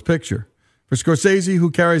Goodfellas picture. For Scorsese,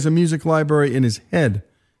 who carries a music library in his head,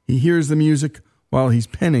 he hears the music while he's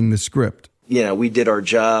penning the script. You know, we did our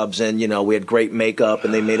jobs, and, you know, we had great makeup,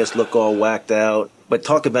 and they made us look all whacked out. But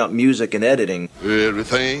talk about music and editing.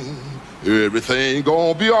 Everything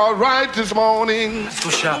gonna be all right this morning. Let's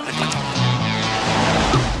go shopping.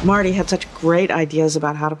 Marty had such great ideas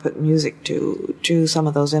about how to put music to some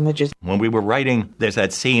of those images. When we were writing, there's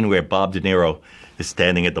that scene where Bob De Niro is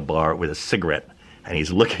standing at the bar with a cigarette, and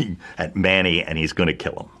he's looking at Manny, and he's going to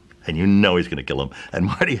kill him. And you know he's going to kill him. And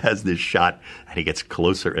Marty has this shot, and he gets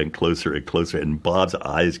closer and closer and closer, and Bob's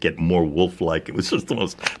eyes get more wolf-like. It was just the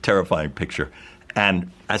most terrifying picture. And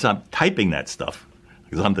as I'm typing that stuff,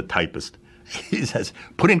 because I'm the typist, he says,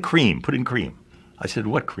 put in cream. I said,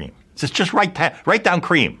 what cream? He says, just write down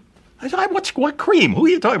cream. I said, what cream? Who are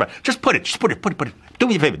you talking about? Just put it. Do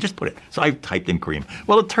me a favor, just put it. So I typed in cream.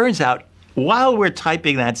 Well, it turns out, while we're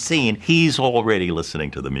typing that scene, he's already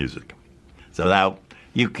listening to the music. So now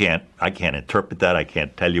I can't interpret that. I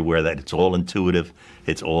can't tell you where that, it's all intuitive.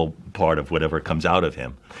 It's all part of whatever comes out of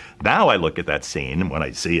him. Now I look at that scene, and when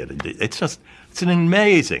I see it, it's an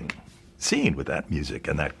amazing scene with that music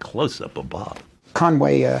and that close-up of Bob.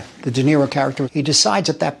 Conway, the De Niro character, he decides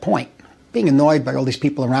at that point, being annoyed by all these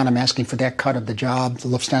people around him asking for their cut of the job, the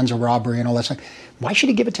Lufthansa robbery and all that stuff, why should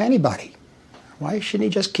he give it to anybody? Why shouldn't he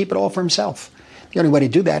just keep it all for himself? The only way to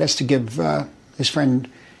do that is to give his friend,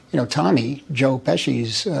 Tommy, Joe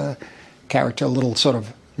Pesci's character, a little sort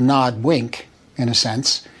of nod wink, in a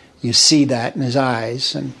sense. You see that in his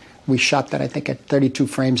eyes, and we shot that, I think, at 32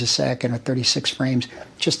 frames a second or 36 frames,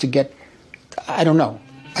 just to get, I don't know.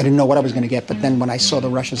 I didn't know what I was going to get, but then when I saw the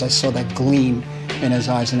rushes, I saw that gleam in his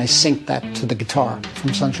eyes, and I synced that to the guitar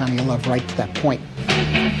from Sunshine of Love right to that point.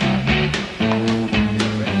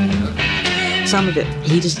 Some of it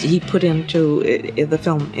he put into the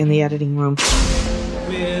film in the editing room.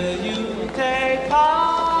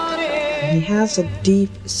 He has a deep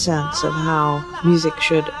sense of how music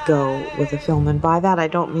should go with a film, and by that I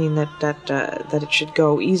don't mean that it should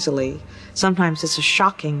go easily. Sometimes it's a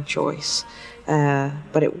shocking choice,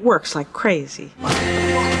 but it works like crazy.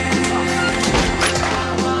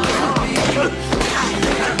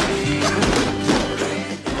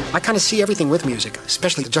 I kind of see everything with music,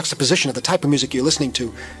 especially the juxtaposition of the type of music you're listening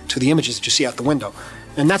to the images that you see out the window,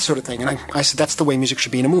 and that sort of thing. And I said that's the way music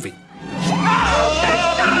should be in a movie.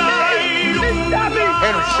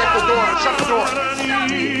 Henry, shut the door, shut the door.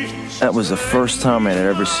 That was the first time I had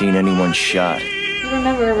ever seen anyone shot. You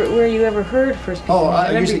remember where you ever heard first?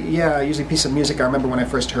 Usually a piece of music. I remember when I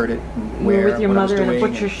first heard it. Where, with your mother in a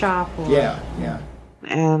doing, butcher shop. Or... Yeah.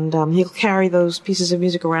 And he'll carry those pieces of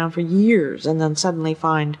music around for years and then suddenly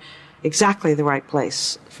find exactly the right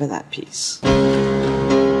place for that piece.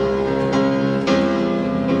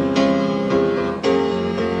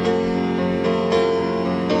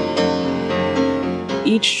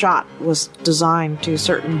 Each shot was designed to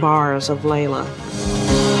certain bars of Layla.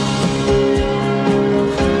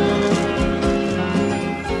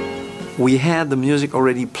 We had the music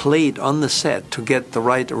already played on the set to get the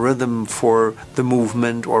right rhythm for the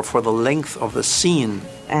movement or for the length of the scene.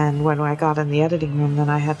 And when I got in the editing room, then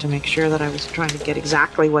I had to make sure that I was trying to get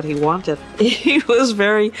exactly what he wanted. He was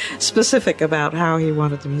very specific about how he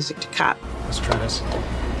wanted the music to cut. Let's try this.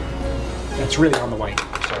 That's really on the way.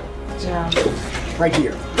 So, yeah. Right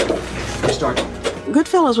here. You start.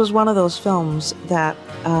 Goodfellas was one of those films that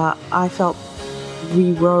I felt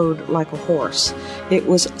we rode like a horse. It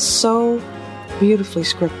was so beautifully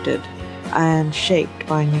scripted and shaped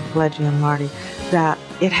by Nick Pileggi and Marty that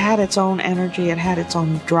it had its own energy, it had its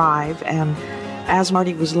own drive, and as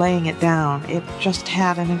Marty was laying it down, it just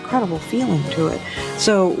had an incredible feeling to it.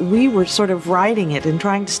 So we were sort of riding it and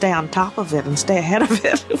trying to stay on top of it and stay ahead of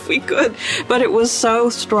it if we could, but it was so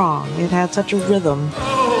strong. It had such a rhythm.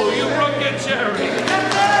 Oh, you broke your cherry.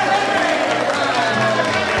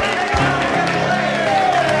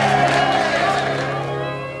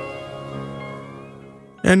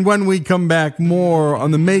 And when we come back, more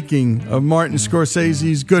on the making of Martin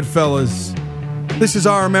Scorsese's Goodfellas. This is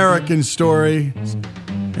Our American Story.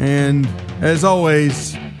 And as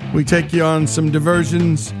always, we take you on some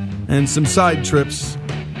diversions and some side trips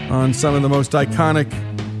on some of the most iconic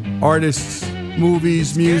artists,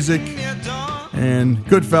 movies, music, and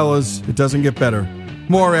Goodfellas. It doesn't get better.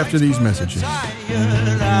 More after these messages.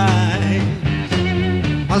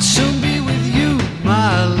 I'll soon be with you,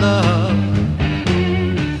 my love.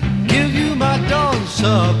 Give you my dawn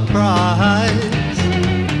surprise.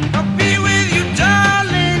 I'll be with you,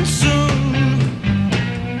 darling, soon.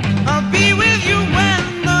 I'll be with you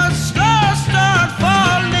when the stars start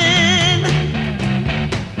falling.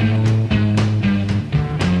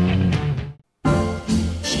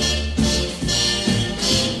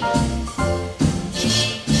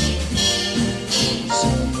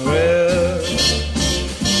 Somewhere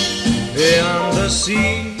beyond the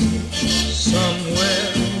sea, somewhere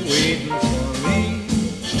waiting for me,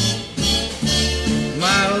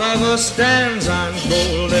 my lover stands on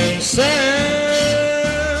golden sands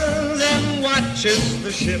and watches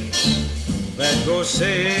the ships that go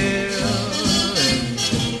sailing.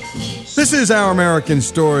 This is Our American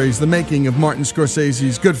Stories, the making of Martin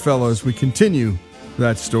Scorsese's Goodfellas. We continue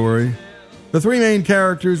that story. The three main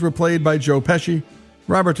characters were played by Joe Pesci,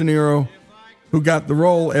 Robert De Niro, who got the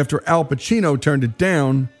role after Al Pacino turned it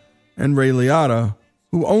down, and Ray Liotta,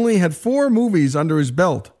 who only had 4 movies under his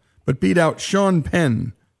belt, but beat out Sean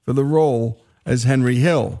Penn for the role as Henry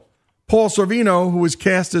Hill. Paul Sorvino, who was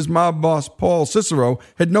cast as mob boss Paul Cicero,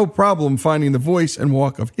 had no problem finding the voice and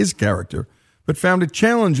walk of his character, but found it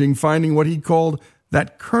challenging finding what he called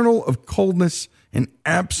that kernel of coldness an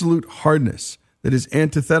absolute hardness that is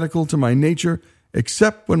antithetical to my nature,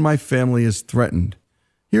 except when my family is threatened.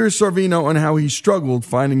 Here is Sorvino on how he struggled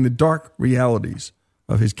finding the dark realities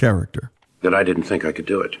of his character. That I didn't think I could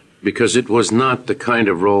do it, because it was not the kind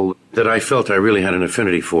of role that I felt I really had an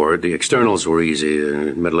affinity for. The externals were easy,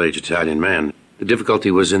 a middle-aged Italian man. The difficulty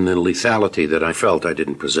was in the lethality that I felt I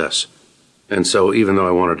didn't possess. And so even though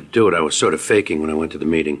I wanted to do it, I was sort of faking when I went to the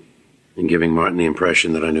meeting and giving Martin the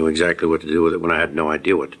impression that I knew exactly what to do with it when I had no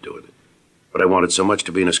idea what to do with it. But I wanted so much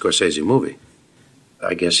to be in a Scorsese movie.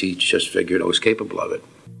 I guess he just figured I was capable of it.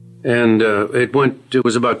 And it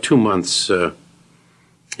was about 2 months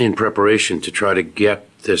in preparation to try to get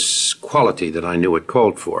this quality that I knew it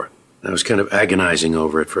called for. I was kind of agonizing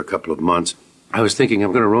over it for a couple of months. I was thinking,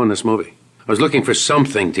 I'm going to ruin this movie. I was looking for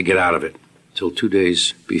something to get out of it. Till 2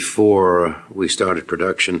 days before we started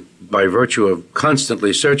production, by virtue of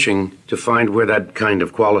constantly searching to find where that kind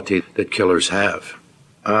of quality that killers have.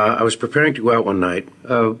 I was preparing to go out one night,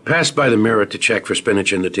 passed by the mirror to check for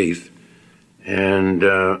spinach in the teeth, and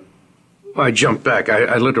I jumped back.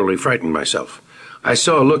 I literally frightened myself. I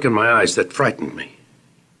saw a look in my eyes that frightened me.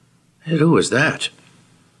 And who was that?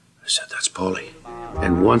 I said, that's Paulie.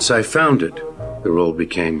 And once I found it, the role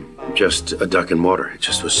became just a duck in water. It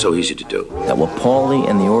just was so easy to do. That what Paulie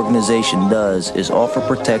and the organization does is offer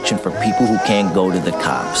protection for people who can't go to the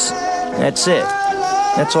cops. That's it.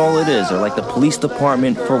 That's all it is. They're like the police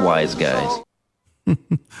department for wise guys.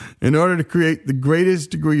 In order to create the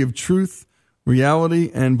greatest degree of truth, reality,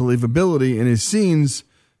 and believability in his scenes,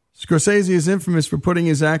 Scorsese is infamous for putting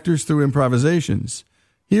his actors through improvisations.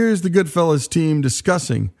 Here's the Goodfellas team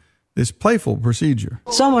discussing this playful procedure.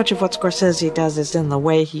 So much of what Scorsese does is in the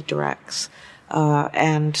way he directs.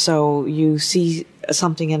 And so you see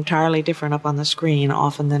something entirely different up on the screen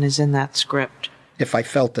often than is in that script. If I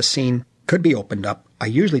felt the scene could be opened up, I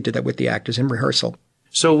usually did that with the actors in rehearsal.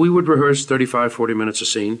 So we would rehearse 35, 40 minutes a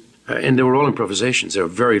scene, and they were all improvisations. They were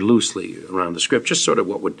very loosely around the script, just sort of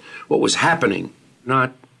what was happening,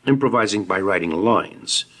 not improvising by writing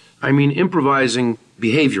lines. I mean improvising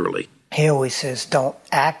behaviorally. He always says, don't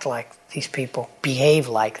act like these people, behave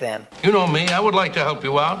like them. You know me, I would like to help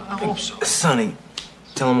you out. I hope so. Sonny,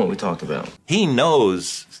 tell him what we talked about. He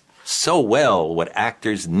knows so well what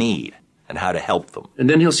actors need and how to help them. And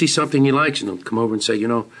then he'll see something he likes, and he'll come over and say, you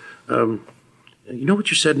know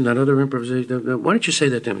what you said in that other improvisation? Why don't you say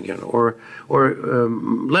that to him again? Or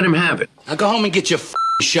let him have it. Now go home and get your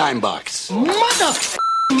shine box. You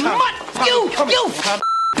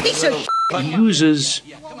piece of He uses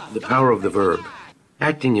the power of the verb.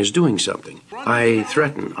 Acting is doing something. I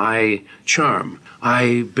threaten, I charm,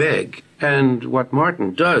 I beg. And what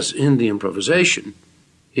Martin does in the improvisation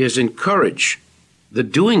is encourage the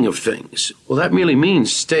doing of things. Well, that merely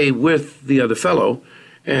means stay with the other fellow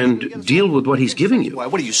and deal with what he's giving you. Why,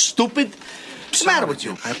 what are you, stupid? What's the matter with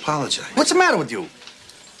you? I apologize. What's the matter with you?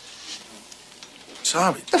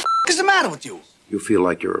 Sorry. The is the matter with you? You feel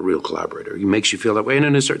like you're a real collaborator. It makes you feel that way, and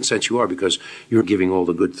in a certain sense you are, because you're giving all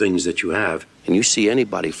the good things that you have. And you see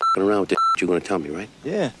anybody f***ing around with the you're going to tell me, right?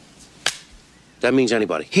 Yeah. That means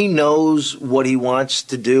anybody. He knows what he wants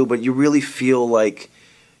to do, but you really feel like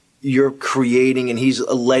you're creating and he's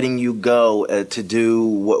letting you go to do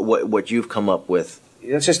what you've come up with.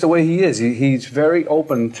 That's just the way he is. He's very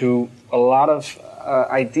open to a lot of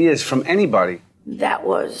ideas from anybody. That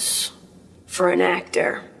was, for an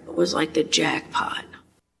actor, it was like the jackpot.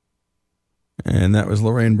 And that was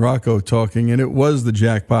Lorraine Bracco talking, and it was the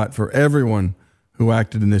jackpot for everyone who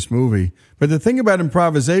acted in this movie. But the thing about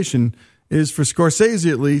improvisation is, for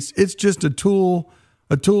Scorsese at least, it's just a tool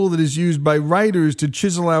that is used by writers to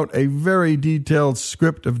chisel out a very detailed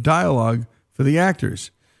script of dialogue for the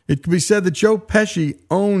actors. It can be said that Joe Pesci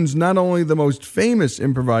owns not only the most famous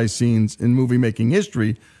improvised scenes in movie-making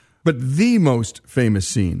history, but the most famous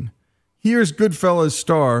scene. Here's Goodfellas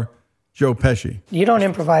star Joe Pesci. You don't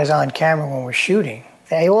improvise on camera when we're shooting.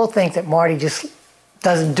 They all think that Marty just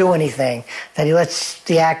doesn't do anything, that he lets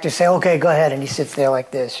the actor say, okay, go ahead, and he sits there like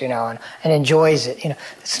this, and enjoys it.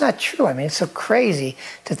 It's not true. I mean, it's so crazy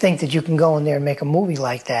to think that you can go in there and make a movie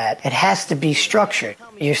like that. It has to be structured.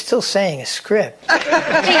 You're still saying a script. Gee,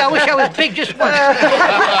 I wish I was big just once.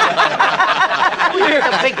 You're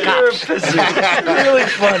a big cop. Really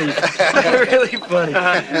funny. Really funny.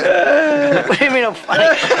 What do you mean I'm funny?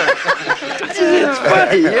 It's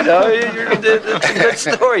funny, it's a good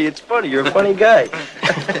story. It's funny. You're a funny guy.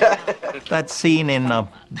 That scene in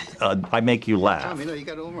I Make You Laugh.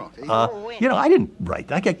 I didn't write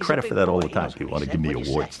that. I get credit for that all the time. People want to give me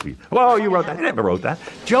awards. Oh, you wrote that. I never wrote that.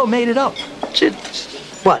 Joe made it up.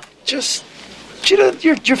 What?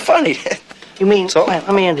 You're funny. You mean,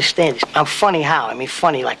 let me understand this. I'm funny how? I mean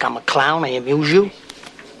funny like I'm a clown, I amuse you?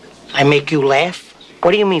 I make you laugh?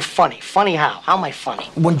 What do you mean funny? Funny how? How am I funny?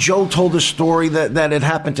 When Joe told the story that it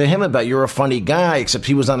happened to him about you're a funny guy, except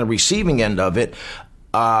he was on the receiving end of it,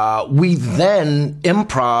 we then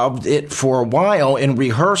improv'd it for a while in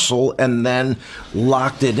rehearsal and then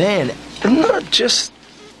locked it in. Not just...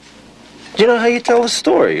 You know how you tell a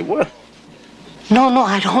story? What? No,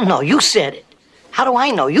 I don't know. You said it. How do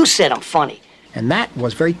I know? You said I'm funny. And that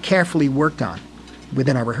was very carefully worked on.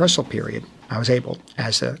 Within our rehearsal period, I was able,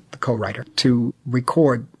 as the co-writer, to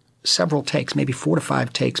record several takes, maybe 4 to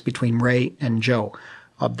 5 takes between Ray and Joe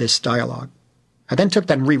of this dialogue. I then took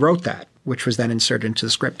that and rewrote that, which was then inserted into the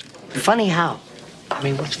script. Funny how? I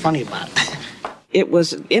mean, what's funny about it? It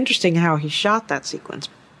was interesting how he shot that sequence.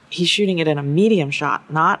 He's shooting it in a medium shot,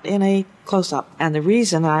 not in a close-up. And the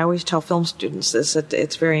reason, I always tell film students this,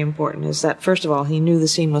 it's very important, is that, first of all, he knew the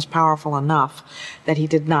scene was powerful enough that he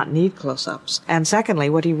did not need close-ups. And secondly,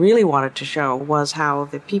 what he really wanted to show was how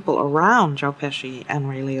the people around Joe Pesci and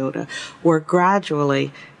Ray Liotta were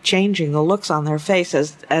gradually changing the looks on their face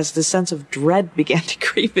as the sense of dread began to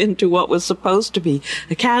creep into what was supposed to be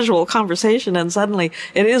a casual conversation, and suddenly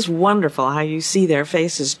it is wonderful how you see their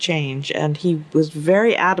faces change, and he was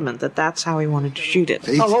very adamant that that's how he wanted to shoot it.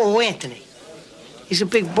 Oh, Anthony. He's a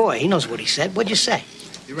big boy. He knows what he said. What'd you say?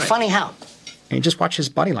 You're right. Funny how? And you just watch his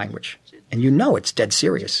body language, and you know it's dead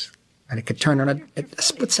serious, and it could turn on a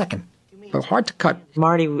split second. But hard to cut.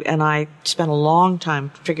 Marty and I spent a long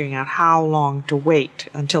time figuring out how long to wait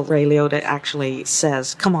until Ray Liotta actually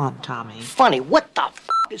says, "Come on, Tommy." Funny? What the f***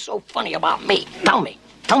 is so funny about me? Tell me.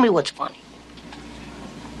 Tell me what's funny.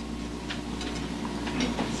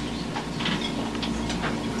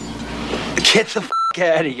 Get the f***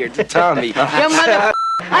 out of here to Tommy. Your mother...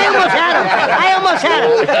 I almost had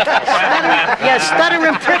him. You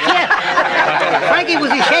stuttering prick yet? Frankie,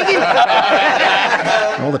 was he shaking?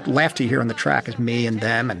 All the laughter you hear on the track is me and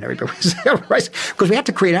them and everybody was there, right? Because we had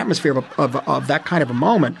to create an atmosphere of that kind of a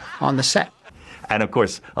moment on the set. And, of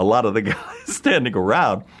course, a lot of the guys standing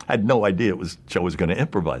around had no idea Joe was going to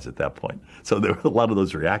improvise at that point. So there were a lot of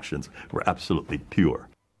those reactions were absolutely pure.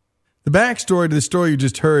 The backstory to the story you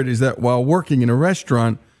just heard is that while working in a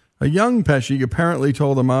restaurant, a young Pesci apparently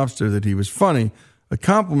told a mobster that he was funny, a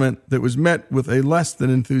compliment that was met with a less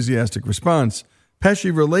than enthusiastic response.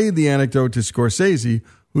 Pesci relayed the anecdote to Scorsese,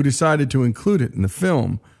 who decided to include it in the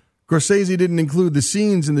film. Scorsese didn't include the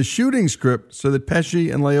scenes in the shooting script so that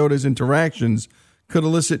Pesci and Liotta's interactions could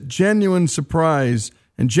elicit genuine surprise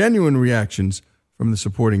and genuine reactions from the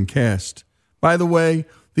supporting cast. By the way,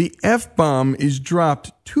 the F-bomb is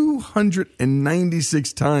dropped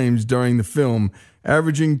 296 times during the film,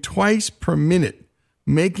 averaging twice per minute,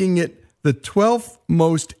 making it the 12th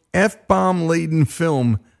most F-bomb-laden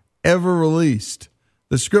film ever released.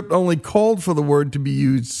 The script only called for the word to be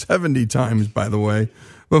used 70 times, by the way,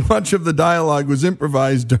 but much of the dialogue was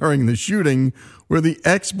improvised during the shooting, where the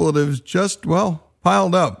expletives just,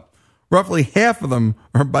 piled up. Roughly half of them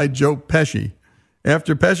are by Joe Pesci.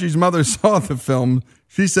 After Pesci's mother saw the film,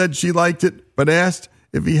 she said she liked it, but asked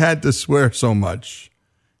if he had to swear so much.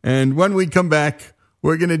 And when we come back,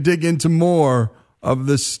 we're going to dig into more of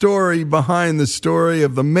the story behind the story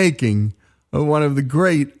of the making of one of the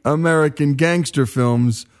great American gangster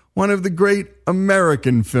films, one of the great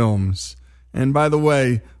American films. And by the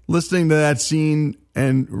way, listening to that scene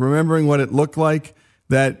and remembering what it looked like,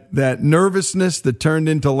 that nervousness that turned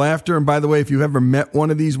into laughter. And by the way, if you've ever met one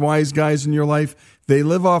of these wise guys in your life, they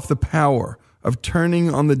live off the power of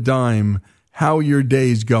turning on the dime how your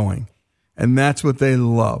day's going. And that's what they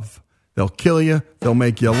love. They'll kill you, they'll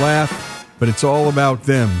make you laugh, but it's all about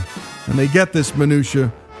them. And they get this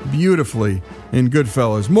minutia beautifully in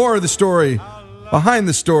Goodfellas. More of the story behind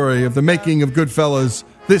the story of the making of Goodfellas.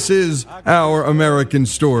 This is Our American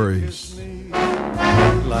Stories.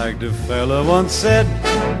 Like the fella once said,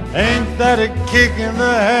 ain't that a kick in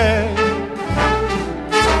the head?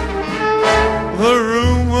 The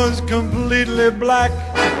room was completely black.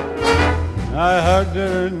 I hugged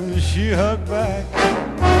her and she hugged back.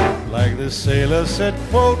 Like the sailor said,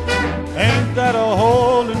 quote, ain't that a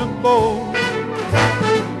hole in the boat?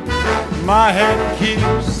 My head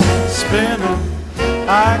keeps spinning.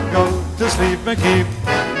 I go to sleep and keep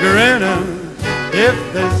grinning. If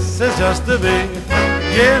this is just the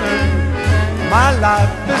beginning, my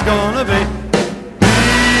life is gonna be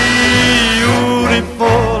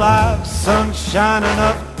beautiful. I've sunshine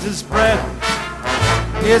enough to spread.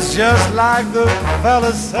 It's just like the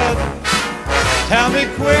fella said. Tell me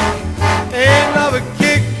quick, ain't love a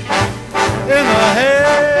kick in the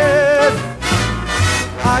head?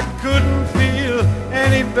 I couldn't feel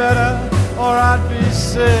any better, or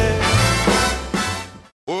say.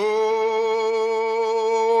 Oh,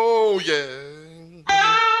 yeah.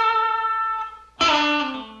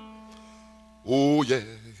 Oh, yeah.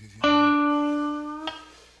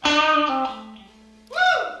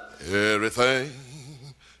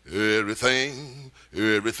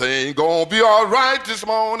 Everything gonna be all right this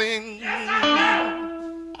morning.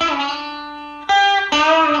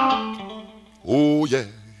 Oh, yeah.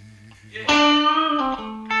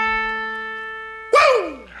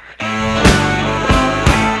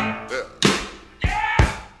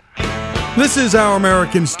 This is Our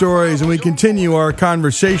American Stories, and we continue our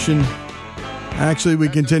conversation. Actually, we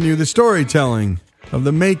continue the storytelling of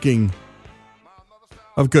the making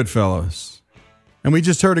of Goodfellas. And we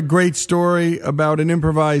just heard a great story about an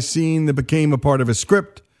improvised scene that became a part of a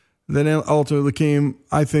script that ultimately became,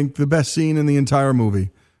 I think, the best scene in the entire movie.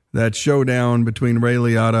 That showdown between Ray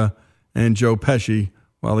Liotta and Joe Pesci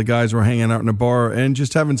while the guys were hanging out in a bar and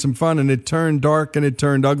just having some fun. And it turned dark and it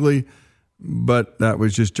turned ugly, but that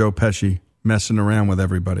was just Joe Pesci messing around with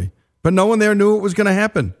everybody. But no one there knew it was going to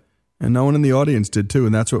happen. And no one in the audience did too,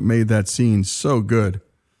 and that's what made that scene so good.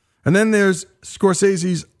 And then there's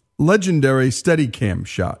Scorsese's legendary Steadicam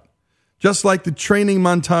shot. Just like the training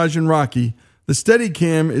montage in Rocky, the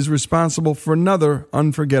Steadicam is responsible for another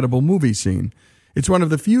unforgettable movie scene. It's one of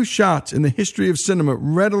the few shots in the history of cinema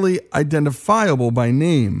readily identifiable by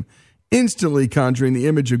name, instantly conjuring the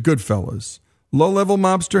image of Goodfellas. Low-level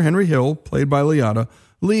mobster Henry Hill, played by Liotta,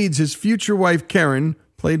 leads his future wife Karen,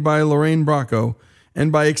 played by Lorraine Bracco,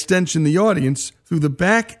 and by extension the audience, through the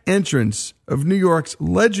back entrance of New York's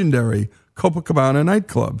legendary Copacabana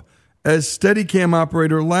nightclub, as Steadicam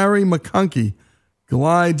operator Larry McConkey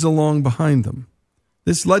glides along behind them.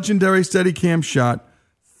 This legendary Steadicam shot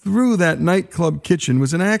through that nightclub kitchen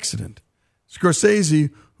was an accident. Scorsese,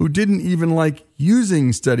 who didn't even like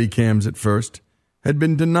using Steadicams at first, had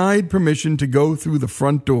been denied permission to go through the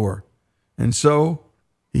front door, and so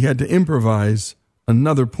he had to improvise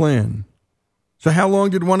another plan. So how long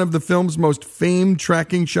did one of the film's most famed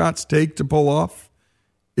tracking shots take to pull off?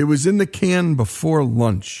 It was in the can before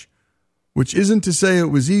lunch, which isn't to say it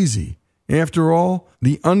was easy. After all,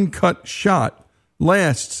 the uncut shot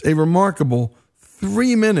lasts a remarkable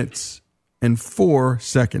 3 minutes and 4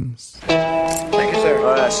 seconds. Thank you, sir.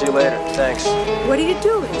 All right, see you later. Thanks. What are you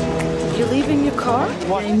doing? You leaving your car?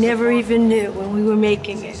 I never even knew when we were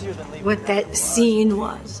making it what that scene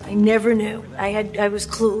was. I never knew. I was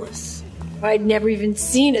clueless. I'd never even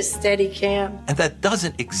seen a Steadicam. And that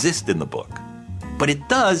doesn't exist in the book. But it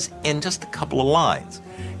does in just a couple of lines.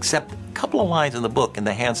 Except a couple of lines in the book in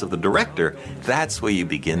the hands of the director, that's where you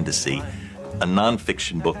begin to see a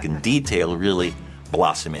nonfiction book in detail really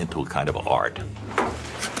blossom into a kind of art.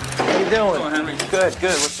 How you doing? Henry? Good.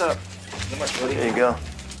 What's up? There you go.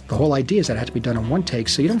 The whole idea is that it had to be done in one take,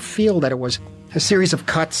 so you don't feel that it was a series of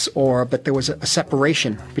cuts but there was a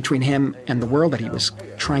separation between him and the world that he was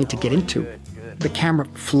trying to get into. The camera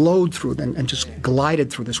flowed through and just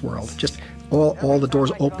glided through this world. Just all the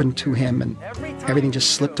doors opened to him and everything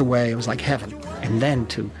just slipped away. It was like heaven. And then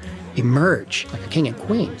to emerge like a king and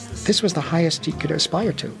queen, this was the highest he could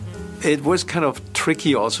aspire to. It was kind of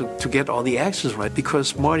tricky also to get all the actions right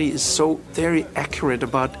because Marty is so very accurate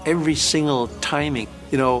about every single timing.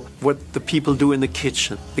 You know, what the people do in the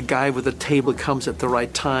kitchen. The guy with the table comes at the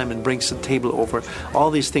right time and brings the table over.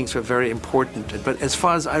 All these things are very important. But as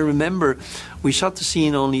far as I remember, we shot the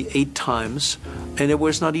scene only 8 times, and it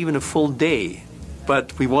was not even a full day.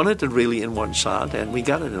 But we wanted it really in one shot, and we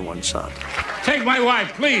got it in one shot. Take my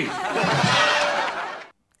wife, please.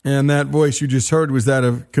 And that voice you just heard was that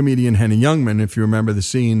of comedian Henny Youngman. If you remember the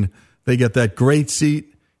scene, they get that great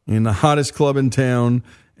seat in the hottest club in town.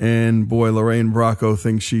 And boy, Lorraine Bracco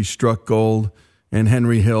thinks she struck gold. And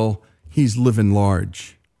Henry Hill, he's living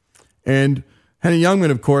large. And Henny Youngman,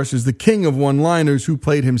 of course, is the king of one-liners who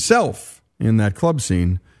played himself in that club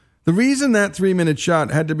scene. The reason that 3-minute shot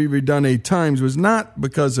had to be redone 8 times was not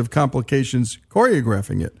because of complications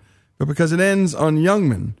choreographing it, but because it ends on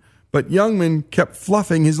Youngman. But Youngman kept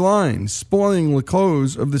fluffing his lines, spoiling the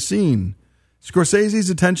close of the scene. Scorsese's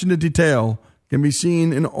attention to detail can be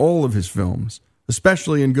seen in all of his films,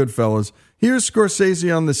 especially in Goodfellas. Here's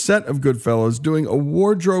Scorsese on the set of Goodfellas doing a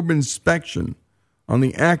wardrobe inspection on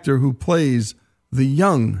the actor who plays the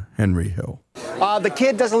young Henry Hill. The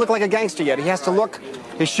kid doesn't look like a gangster yet. He has to look,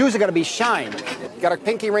 his shoes are going to be shined. You got a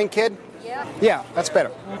pinky ring, kid? Yeah, that's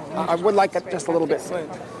better. I would like it just a little bit.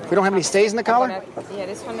 We don't have any stays in the collar? Yeah,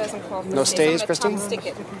 this one doesn't call for No stays, Christine?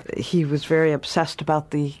 He was very obsessed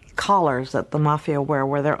about the collars that the mafia wear,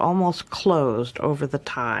 where they're almost closed over the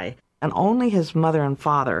tie. And only his mother and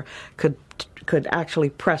father could could actually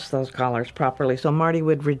press those collars properly. So Marty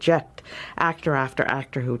would reject actor after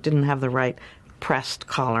actor who didn't have the right pressed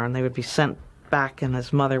collar, and they would be sent back, and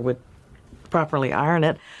his mother would properly iron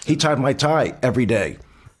it. He tied my tie every day.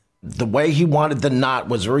 The way he wanted the knot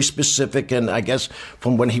was very specific, and I guess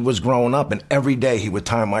from when he was growing up, and every day he would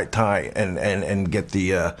tie my tie and get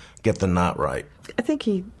the knot right. I think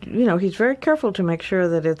he's very careful to make sure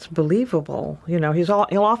that it's believable.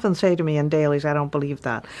 He'll often say to me in dailies, "I don't believe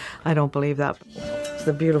that. I don't believe that." It's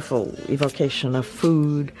the beautiful evocation of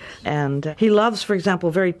food, and he loves, for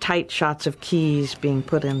example, very tight shots of keys being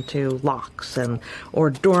put into locks or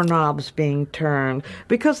doorknobs being turned,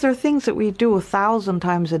 because they're things that we do 1,000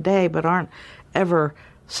 times a day, but aren't ever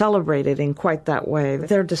celebrated in quite that way.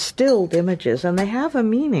 They're distilled images, and they have a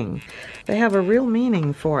meaning. They have a real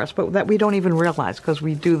meaning for us, but that we don't even realize because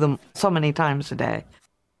we do them so many times a day.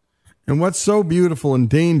 And what's so beautiful and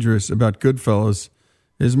dangerous about Goodfellas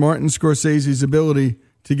is Martin Scorsese's ability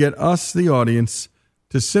to get us, the audience,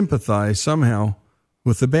 to sympathize somehow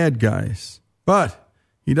with the bad guys. But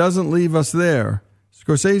he doesn't leave us there.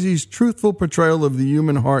 Scorsese's truthful portrayal of the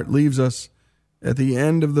human heart leaves us at the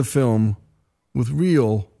end of the film with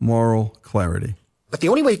real moral clarity. But the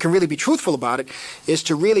only way you can really be truthful about it is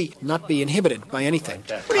to really not be inhibited by anything.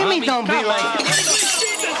 What do you mean don't be like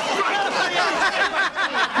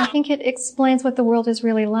I think it explains what the world is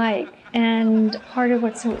really like. And part of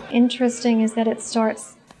what's so interesting is that it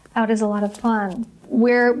starts out as a lot of fun.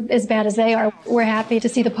 We're as bad as they are. We're happy to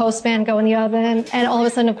see the postman go in the oven. And all of a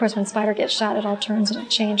sudden, of course, when Spider gets shot, it all turns and it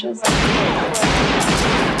changes.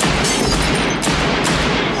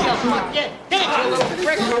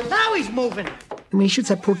 Now he's moving. When he shoots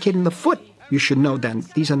that poor kid in the foot, you should know then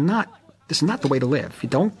this is not the way to live. You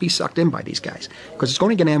don't be sucked in by these guys, because it's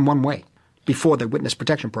only going to end one way. Before the witness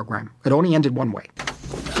protection program, it only ended one way.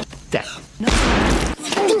 Death.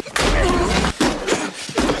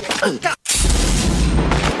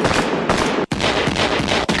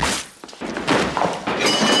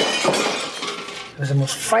 It was the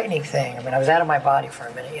most frightening thing. I mean, I was out of my body for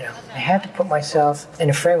a minute, I had to put myself in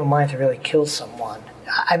a frame of mind to really kill someone.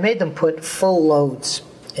 I made them put full loads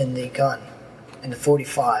in the gun, in the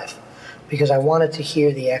 .45, because I wanted to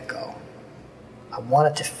hear the echo. I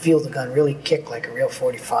wanted to feel the gun really kick like a real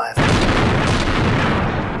 .45.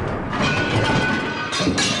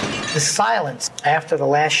 The silence after the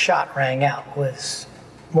last shot rang out was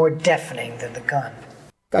more deafening than the gun.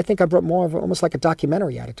 I think I brought more of almost like a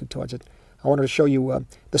documentary attitude towards it. I wanted to show you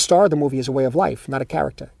the star of the movie is a way of life, not a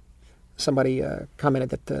character. Somebody commented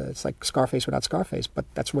that it's like Scarface without Scarface, but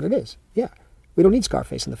that's what it is. Yeah, we don't need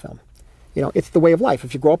Scarface in the film. It's the way of life.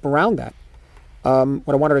 If you grow up around that,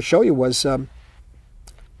 what I wanted to show you was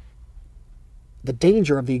the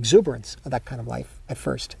danger of the exuberance of that kind of life at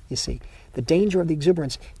first, you see. The danger of the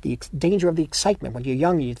exuberance, the danger of the excitement. When you're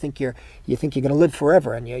young, you think you're going to live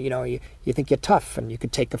forever, and you think you're tough, and you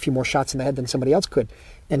could take a few more shots in the head than somebody else could.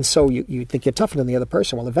 And so you think you're tougher than the other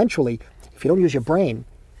person. Well, eventually, if you don't use your brain,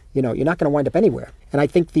 you're not going to wind up anywhere. And I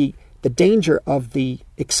think the danger of the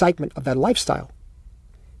excitement of that lifestyle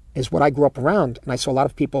is what I grew up around, and I saw a lot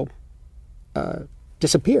of people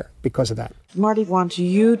disappear because of that. Marty wants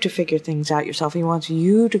you to figure things out yourself. He wants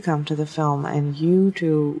you to come to the film and you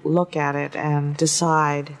to look at it and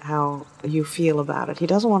decide how you feel about it. He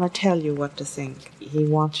doesn't want to tell you what to think. He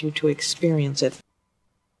wants you to experience it.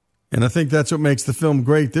 And I think that's what makes the film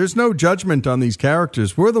great. There's no judgment on these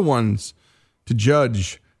characters. We're the ones to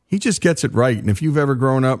judge. He just gets it right. And if you've ever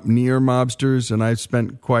grown up near mobsters, and I've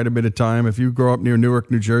spent quite a bit of time, if you grow up near Newark,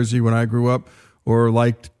 New Jersey when I grew up, or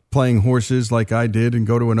liked playing horses like I did and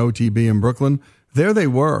go to an OTB in Brooklyn, there they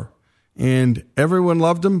were. And everyone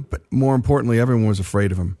loved him, but more importantly, everyone was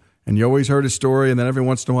afraid of him. And you always heard his story, and then every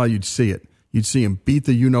once in a while you'd see it. You'd see him beat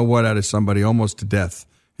the you-know-what out of somebody almost to death,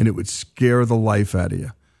 and it would scare the life out of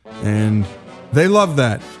you. And they loved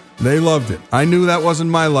that. They loved it. I knew that wasn't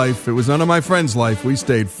my life. It was none of my friends' life. We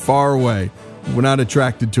stayed far away. We're not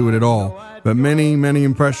attracted to it at all. But many, many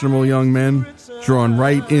impressionable young men drawn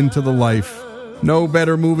right into the life. No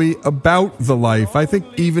better movie about the life. I think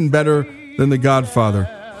even better than The Godfather,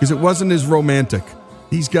 because it wasn't as romantic.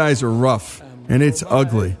 These guys are rough, and it's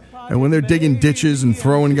ugly. And when they're digging ditches and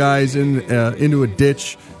throwing guys into a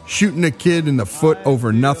ditch, shooting a kid in the foot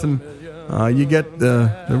over nothing, you get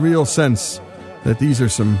the real sense that these are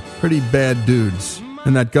some pretty bad dudes,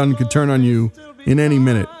 and that gun could turn on you in any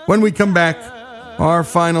minute. When we come back, our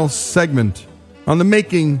final segment on the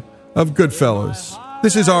making of Goodfellas.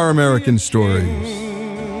 This is Our American Stories.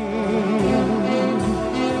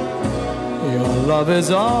 Your love is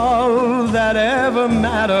all that ever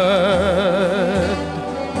mattered.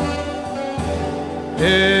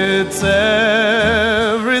 It's it's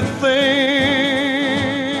everything.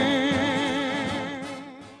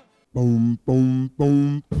 Boom, boom,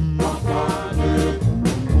 boom.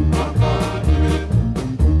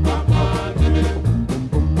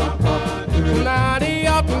 Now they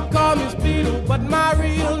often call me Speedo, but my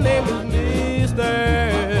real name is Mister.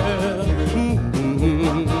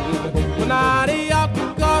 Now they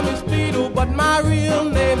often call me Speedo, but my real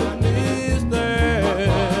name is Mister.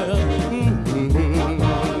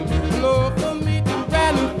 No, for meeting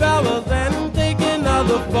brand new fellas and taking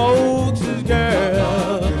other folks'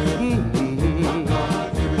 girls.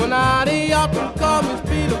 Now they often call me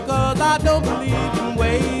Speedo, 'cause I don't believe in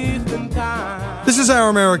wasting time. This is Our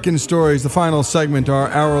American Stories, the final segment, our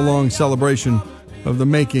hour-long celebration of the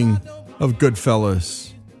making of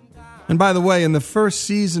Goodfellas. And by the way, in the first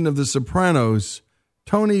season of The Sopranos,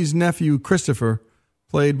 Tony's nephew Christopher,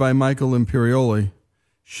 played by Michael Imperioli,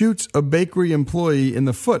 shoots a bakery employee in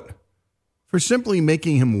the foot for simply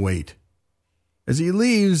making him wait. As he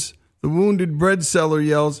leaves, the wounded bread seller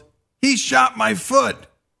yells, "He shot my foot!"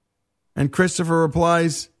 And Christopher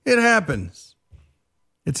replies, "It happens."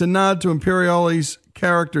 It's a nod to Imperioli's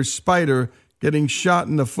character Spider getting shot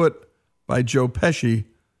in the foot by Joe Pesci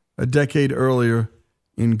a decade earlier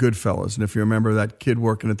in Goodfellas. And if you remember, that kid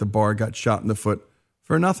working at the bar got shot in the foot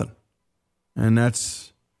for nothing. And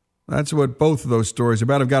that's what both of those stories are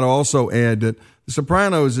about. I've got to also add that The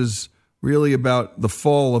Sopranos is really about the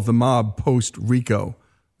fall of the mob post-Rico.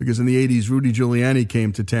 Because in the 80s, Rudy Giuliani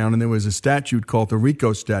came to town, and there was a statute called the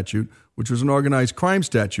RICO statute, which was an organized crime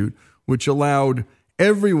statute, which allowed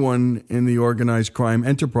everyone in the organized crime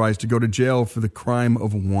enterprise to go to jail for the crime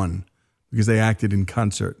of one, because they acted in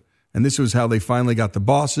concert. And this was how they finally got the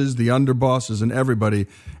bosses, the underbosses, and everybody.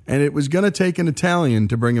 And it was going to take an Italian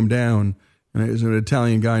to bring him down. And it was an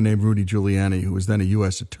Italian guy named Rudy Giuliani, who was then a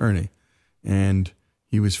U.S. attorney. And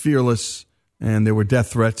he was fearless, and there were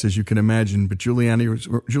death threats, as you can imagine. But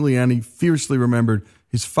Giuliani fiercely remembered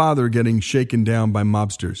his father getting shaken down by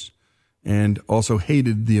mobsters, and also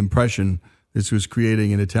hated the impression this was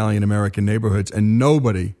creating in Italian-American neighborhoods. And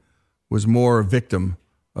nobody was more a victim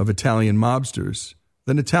of Italian mobsters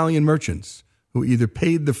than Italian merchants, who either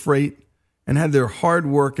paid the freight and had their hard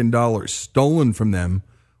work and dollars stolen from them,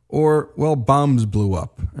 or, well, bombs blew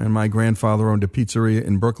up. And my grandfather owned a pizzeria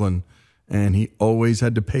in Brooklyn, and he always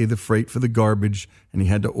had to pay the freight for the garbage, and he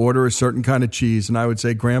had to order a certain kind of cheese. And I would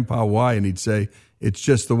say, "Grandpa, why?" And he'd say, "It's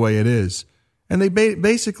just the way it is." And they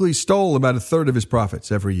basically stole about a third of his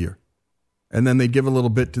profits every year. And then they'd give a little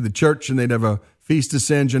bit to the church, and they'd have a Feast of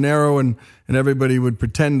San Gennaro, and everybody would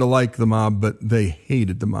pretend to like the mob, but they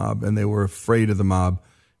hated the mob, and they were afraid of the mob.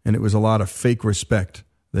 And it was a lot of fake respect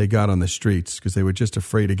they got on the streets, because they were just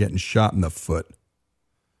afraid of getting shot in the foot.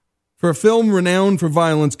 For a film renowned for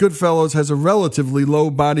violence, Goodfellas has a relatively low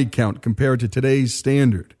body count compared to today's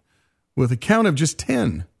standard, with a count of just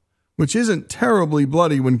 10, which isn't terribly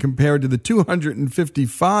bloody when compared to the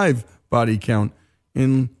 255 body count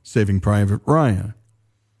in Saving Private Ryan.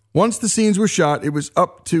 Once the scenes were shot, it was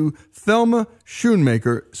up to Thelma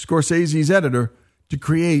Schoonmaker, Scorsese's editor, to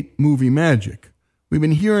create movie magic. We've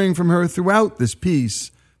been hearing from her throughout this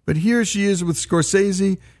piece, but here she is with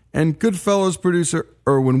Scorsese and Goodfellas producer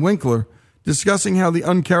Irwin Winkler discussing how the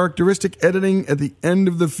uncharacteristic editing at the end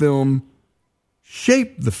of the film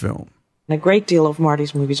shaped the film. A great deal of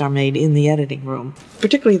Marty's movies are made in the editing room,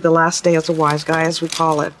 particularly The Last Day as a Wise Guy, as we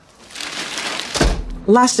call it.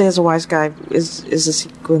 Last Day as a Wise Guy is a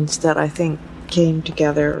sequence that I think came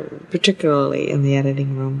together particularly in the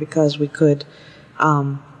editing room, because we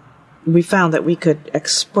found that we could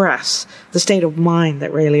express the state of mind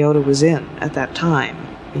that Ray Liotta was in at that time,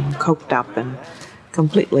 being coked up and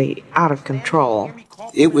completely out of control.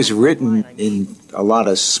 It was written in a lot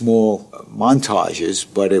of small montages,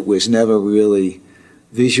 but it was never really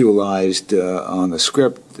visualized on the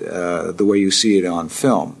script the way you see it on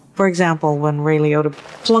film. For example, when Ray Liotta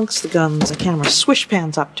plunks the guns, the camera swish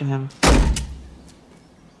pans up to him.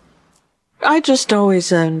 I just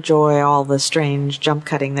always enjoy all the strange jump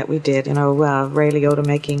cutting that we did. Ray Liotta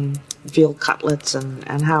making veal cutlets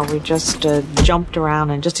and how we just jumped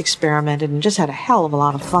around and just experimented and just had a hell of a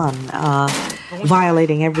lot of fun,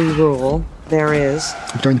 violating every rule there is.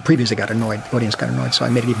 During the previews, the audience got annoyed, so I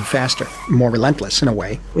made it even faster, more relentless in a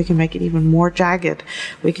way. We can make it even more jagged.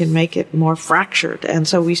 We can make it more fractured. And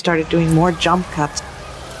so we started doing more jump cuts.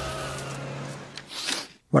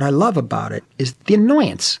 What I love about it is the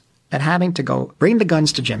annoyance at having to go bring the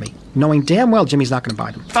guns to Jimmy, knowing damn well Jimmy's not going to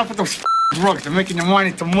buy them. Stop with those drugs. They're making your mind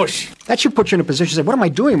into mush. That should put you in a position to say, what am I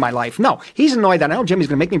doing in my life? No, he's annoyed that I know Jimmy's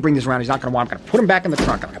going to make me bring this around. He's not going to want. I'm going to put him back in the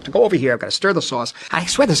trunk. I'm going to have to go over here. I've got to stir the sauce. I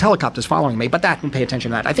swear this helicopter's following me, but that, didn't pay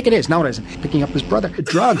attention to that. I think it is. No, it isn't. Picking up his brother.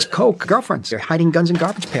 Drugs, coke, girlfriends. They're hiding guns in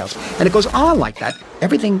garbage pails. And it goes on like that.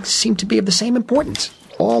 Everything seemed to be of the same importance.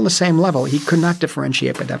 All on the same level. He could not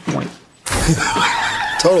differentiate at that point.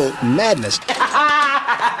 Total madness.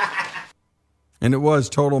 And it was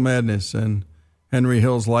total madness, and Henry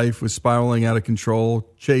Hill's life was spiraling out of control,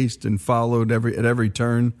 chased and followed at every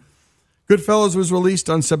turn. Goodfellas was released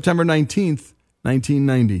on September 19th,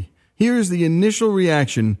 1990. Here's the initial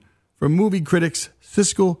reaction from movie critics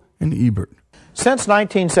Siskel and Ebert. Since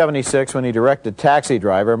 1976, when he directed Taxi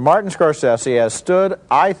Driver, Martin Scorsese has stood,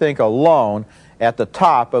 I think, alone at the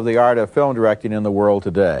top of the art of film directing in the world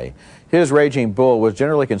today. His Raging Bull was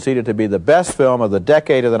generally conceded to be the best film of the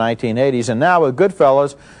decade of the 1980s, and now with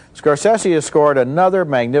Goodfellas, Scorsese has scored another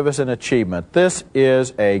magnificent achievement. This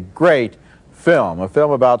is a great film, a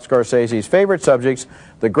film about Scorsese's favorite subjects,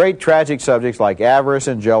 the great tragic subjects like avarice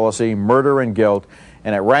and jealousy, murder and guilt,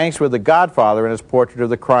 and it ranks with The Godfather in his portrait of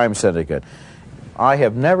the crime syndicate. I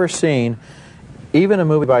have never seen even a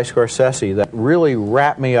movie by Scorsese that really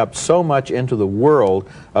wrapped me up so much into the world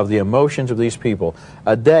of the emotions of these people.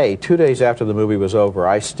 A day, 2 days after the movie was over,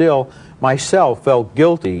 I still, myself, felt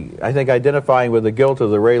guilty, I think identifying with the guilt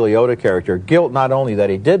of the Ray Liotta character. Guilt not only that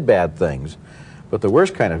he did bad things, but the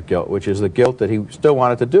worst kind of guilt, which is the guilt that he still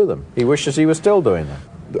wanted to do them. He wishes he was still doing them.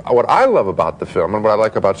 What I love about the film and what I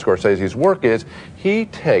like about Scorsese's work is he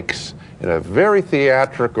takes, in a very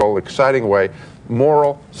theatrical, exciting way,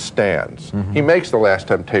 moral stands. Mm-hmm. He makes The Last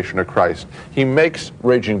Temptation of Christ. He makes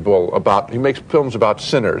Raging Bull he makes films about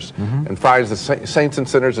sinners and finds the saints and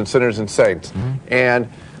sinners and sinners and saints. And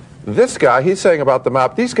this guy, he's saying about the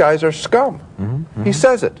mob, these guys are scum. He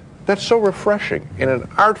says it. That's so refreshing in an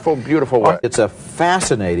artful, beautiful way. It's a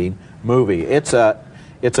fascinating movie. It's a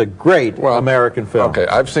great American film. Okay,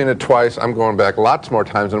 I've seen it twice. I'm going back lots more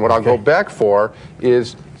times, and what I'll go back for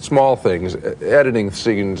is small things, editing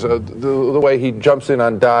scenes, the way he jumps in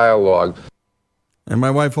on dialogue. And my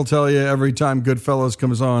wife will tell you every time Goodfellas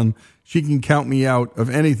comes on, she can count me out of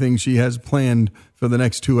anything she has planned for the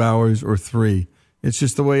next 2 hours or 3. It's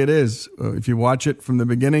just the way it is. If you watch it from the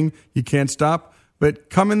beginning, you can't stop, but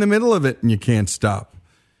come in the middle of it and you can't stop.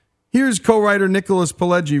 Here's co-writer Nicholas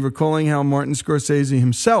Pileggi recalling how Martin Scorsese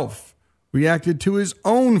himself reacted to his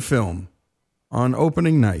own film on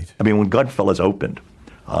opening night. I mean, when Goodfellas opened,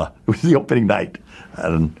 it was the opening night,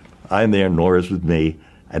 and I'm there, Nora's with me,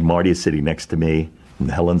 and Marty is sitting next to me, and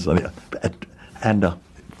Helen's on the and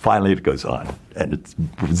finally it goes on, and it's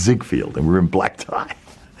Ziegfeld, and we're in black tie,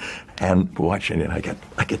 and we're watching it, and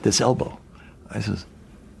I get this elbow. I says,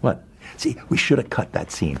 what? See, we should have cut that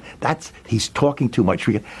scene. He's talking too much.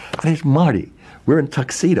 And it's Marty. We're in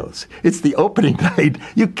tuxedos. It's the opening night.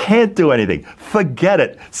 You can't do anything. Forget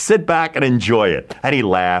it. Sit back and enjoy it. And he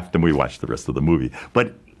laughed, and we watched the rest of the movie.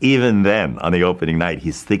 But even then, on the opening night,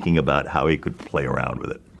 he's thinking about how he could play around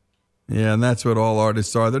with it. Yeah, and that's what all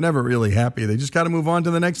artists are. They're never really happy. They just got to move on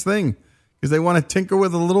to the next thing because they want to tinker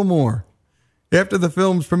with a little more. After the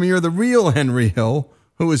film's premiere, the real Henry Hill,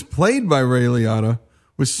 who was played by Ray Liotta,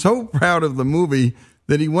 was so proud of the movie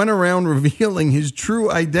that he went around revealing his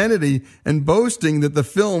true identity and boasting that the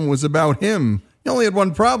film was about him. He only had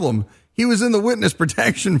one problem. He was in the witness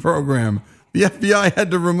protection program. The FBI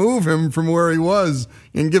had to remove him from where he was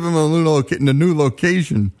and give him a new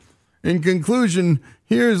location. In conclusion,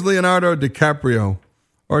 here's Leonardo DiCaprio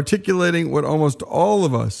articulating what almost all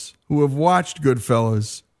of us who have watched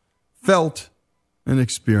Goodfellas felt and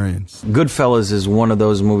experienced. Goodfellas is one of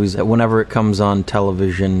those movies that whenever it comes on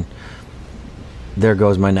television, there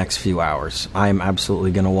goes my next few hours. I'm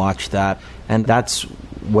absolutely going to watch that. And that's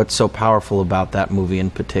what's so powerful about that movie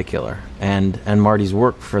in particular. And Marty's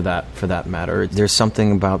work for that matter. There's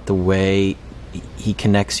something about the way he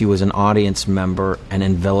connects you as an audience member and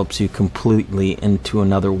envelops you completely into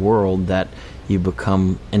another world that you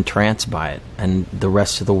become entranced by it, and the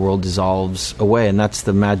rest of the world dissolves away. And that's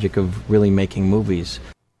the magic of really making movies.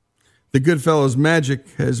 The Goodfellas magic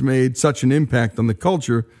has made such an impact on the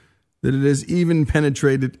culture that it has even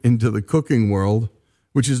penetrated into the cooking world,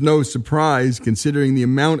 which is no surprise considering the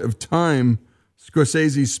amount of time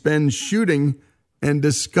Scorsese spends shooting and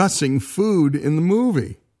discussing food in the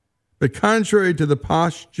movie. But contrary to the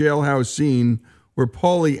posh jailhouse scene where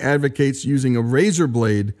Paulie advocates using a razor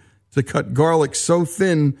blade to cut garlic so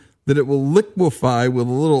thin that it will liquefy with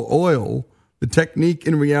a little oil, the technique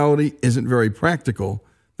in reality isn't very practical.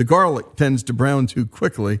 The garlic tends to brown too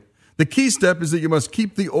quickly. The key step is that you must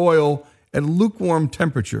keep the oil at lukewarm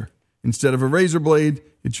temperature. Instead of a razor blade,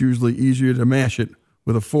 it's usually easier to mash it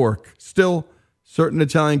with a fork. Still, certain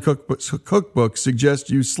Italian cookbooks suggest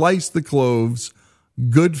you slice the cloves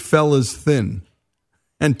Goodfellas thin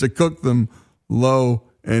and to cook them low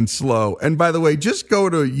and slow. And by the way, just go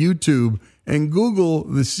to YouTube and Google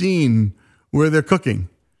the scene where they're cooking,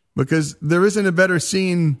 because there isn't a better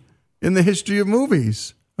scene in the history of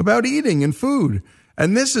movies about eating and food.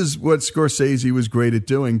 And this is what Scorsese was great at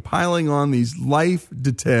doing, piling on these life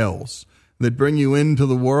details that bring you into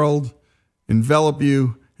the world, envelop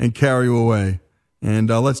you, and carry you away. And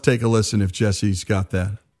let's take a listen if Jesse's got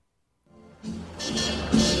that.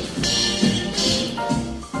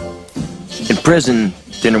 In prison,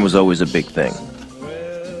 dinner was always a big thing.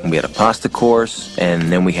 We had a pasta course,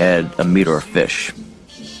 and then we had a meat or a fish.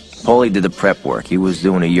 Paulie did the prep work. He was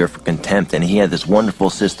doing a year for contempt, and he had this wonderful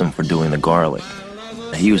system for doing the garlic.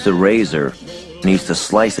 He used a razor, and he used to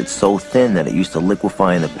slice it so thin that it used to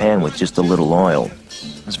liquefy in the pan with just a little oil.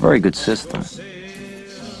 It was a very good system.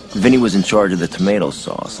 Vinny was in charge of the tomato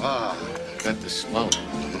sauce. Ah, got this. Wow.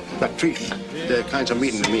 Got three kinds of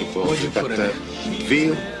meat in the meatballs. You got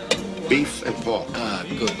veal, beef, and pork. Ah,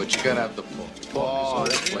 good, but you gotta have the pork. Oh,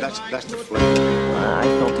 that's the flavor. I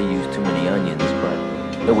felt he used too many onions,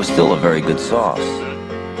 but it was still a very good sauce.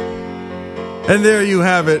 And there you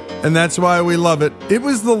have it, and that's why we love it. It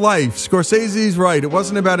was the life. Scorsese's right. It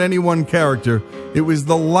wasn't about any one character. It was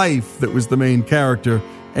the life that was the main character.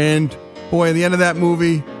 And, boy, at the end of that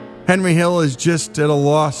movie, Henry Hill is just at a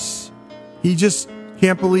loss. He just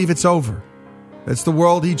can't believe it's over. That's the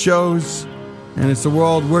world he chose, and it's the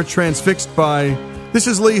world we're transfixed by. This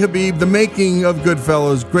is Lee Habib, the making of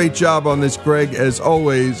Goodfellas. Great job on this, Greg, as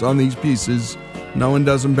always, on these pieces. No one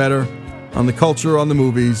does them better on the culture, on the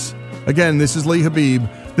movies. Again, this is Lee Habib.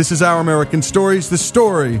 This is Our American Stories, the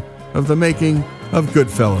story of the making of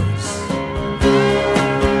Goodfellas.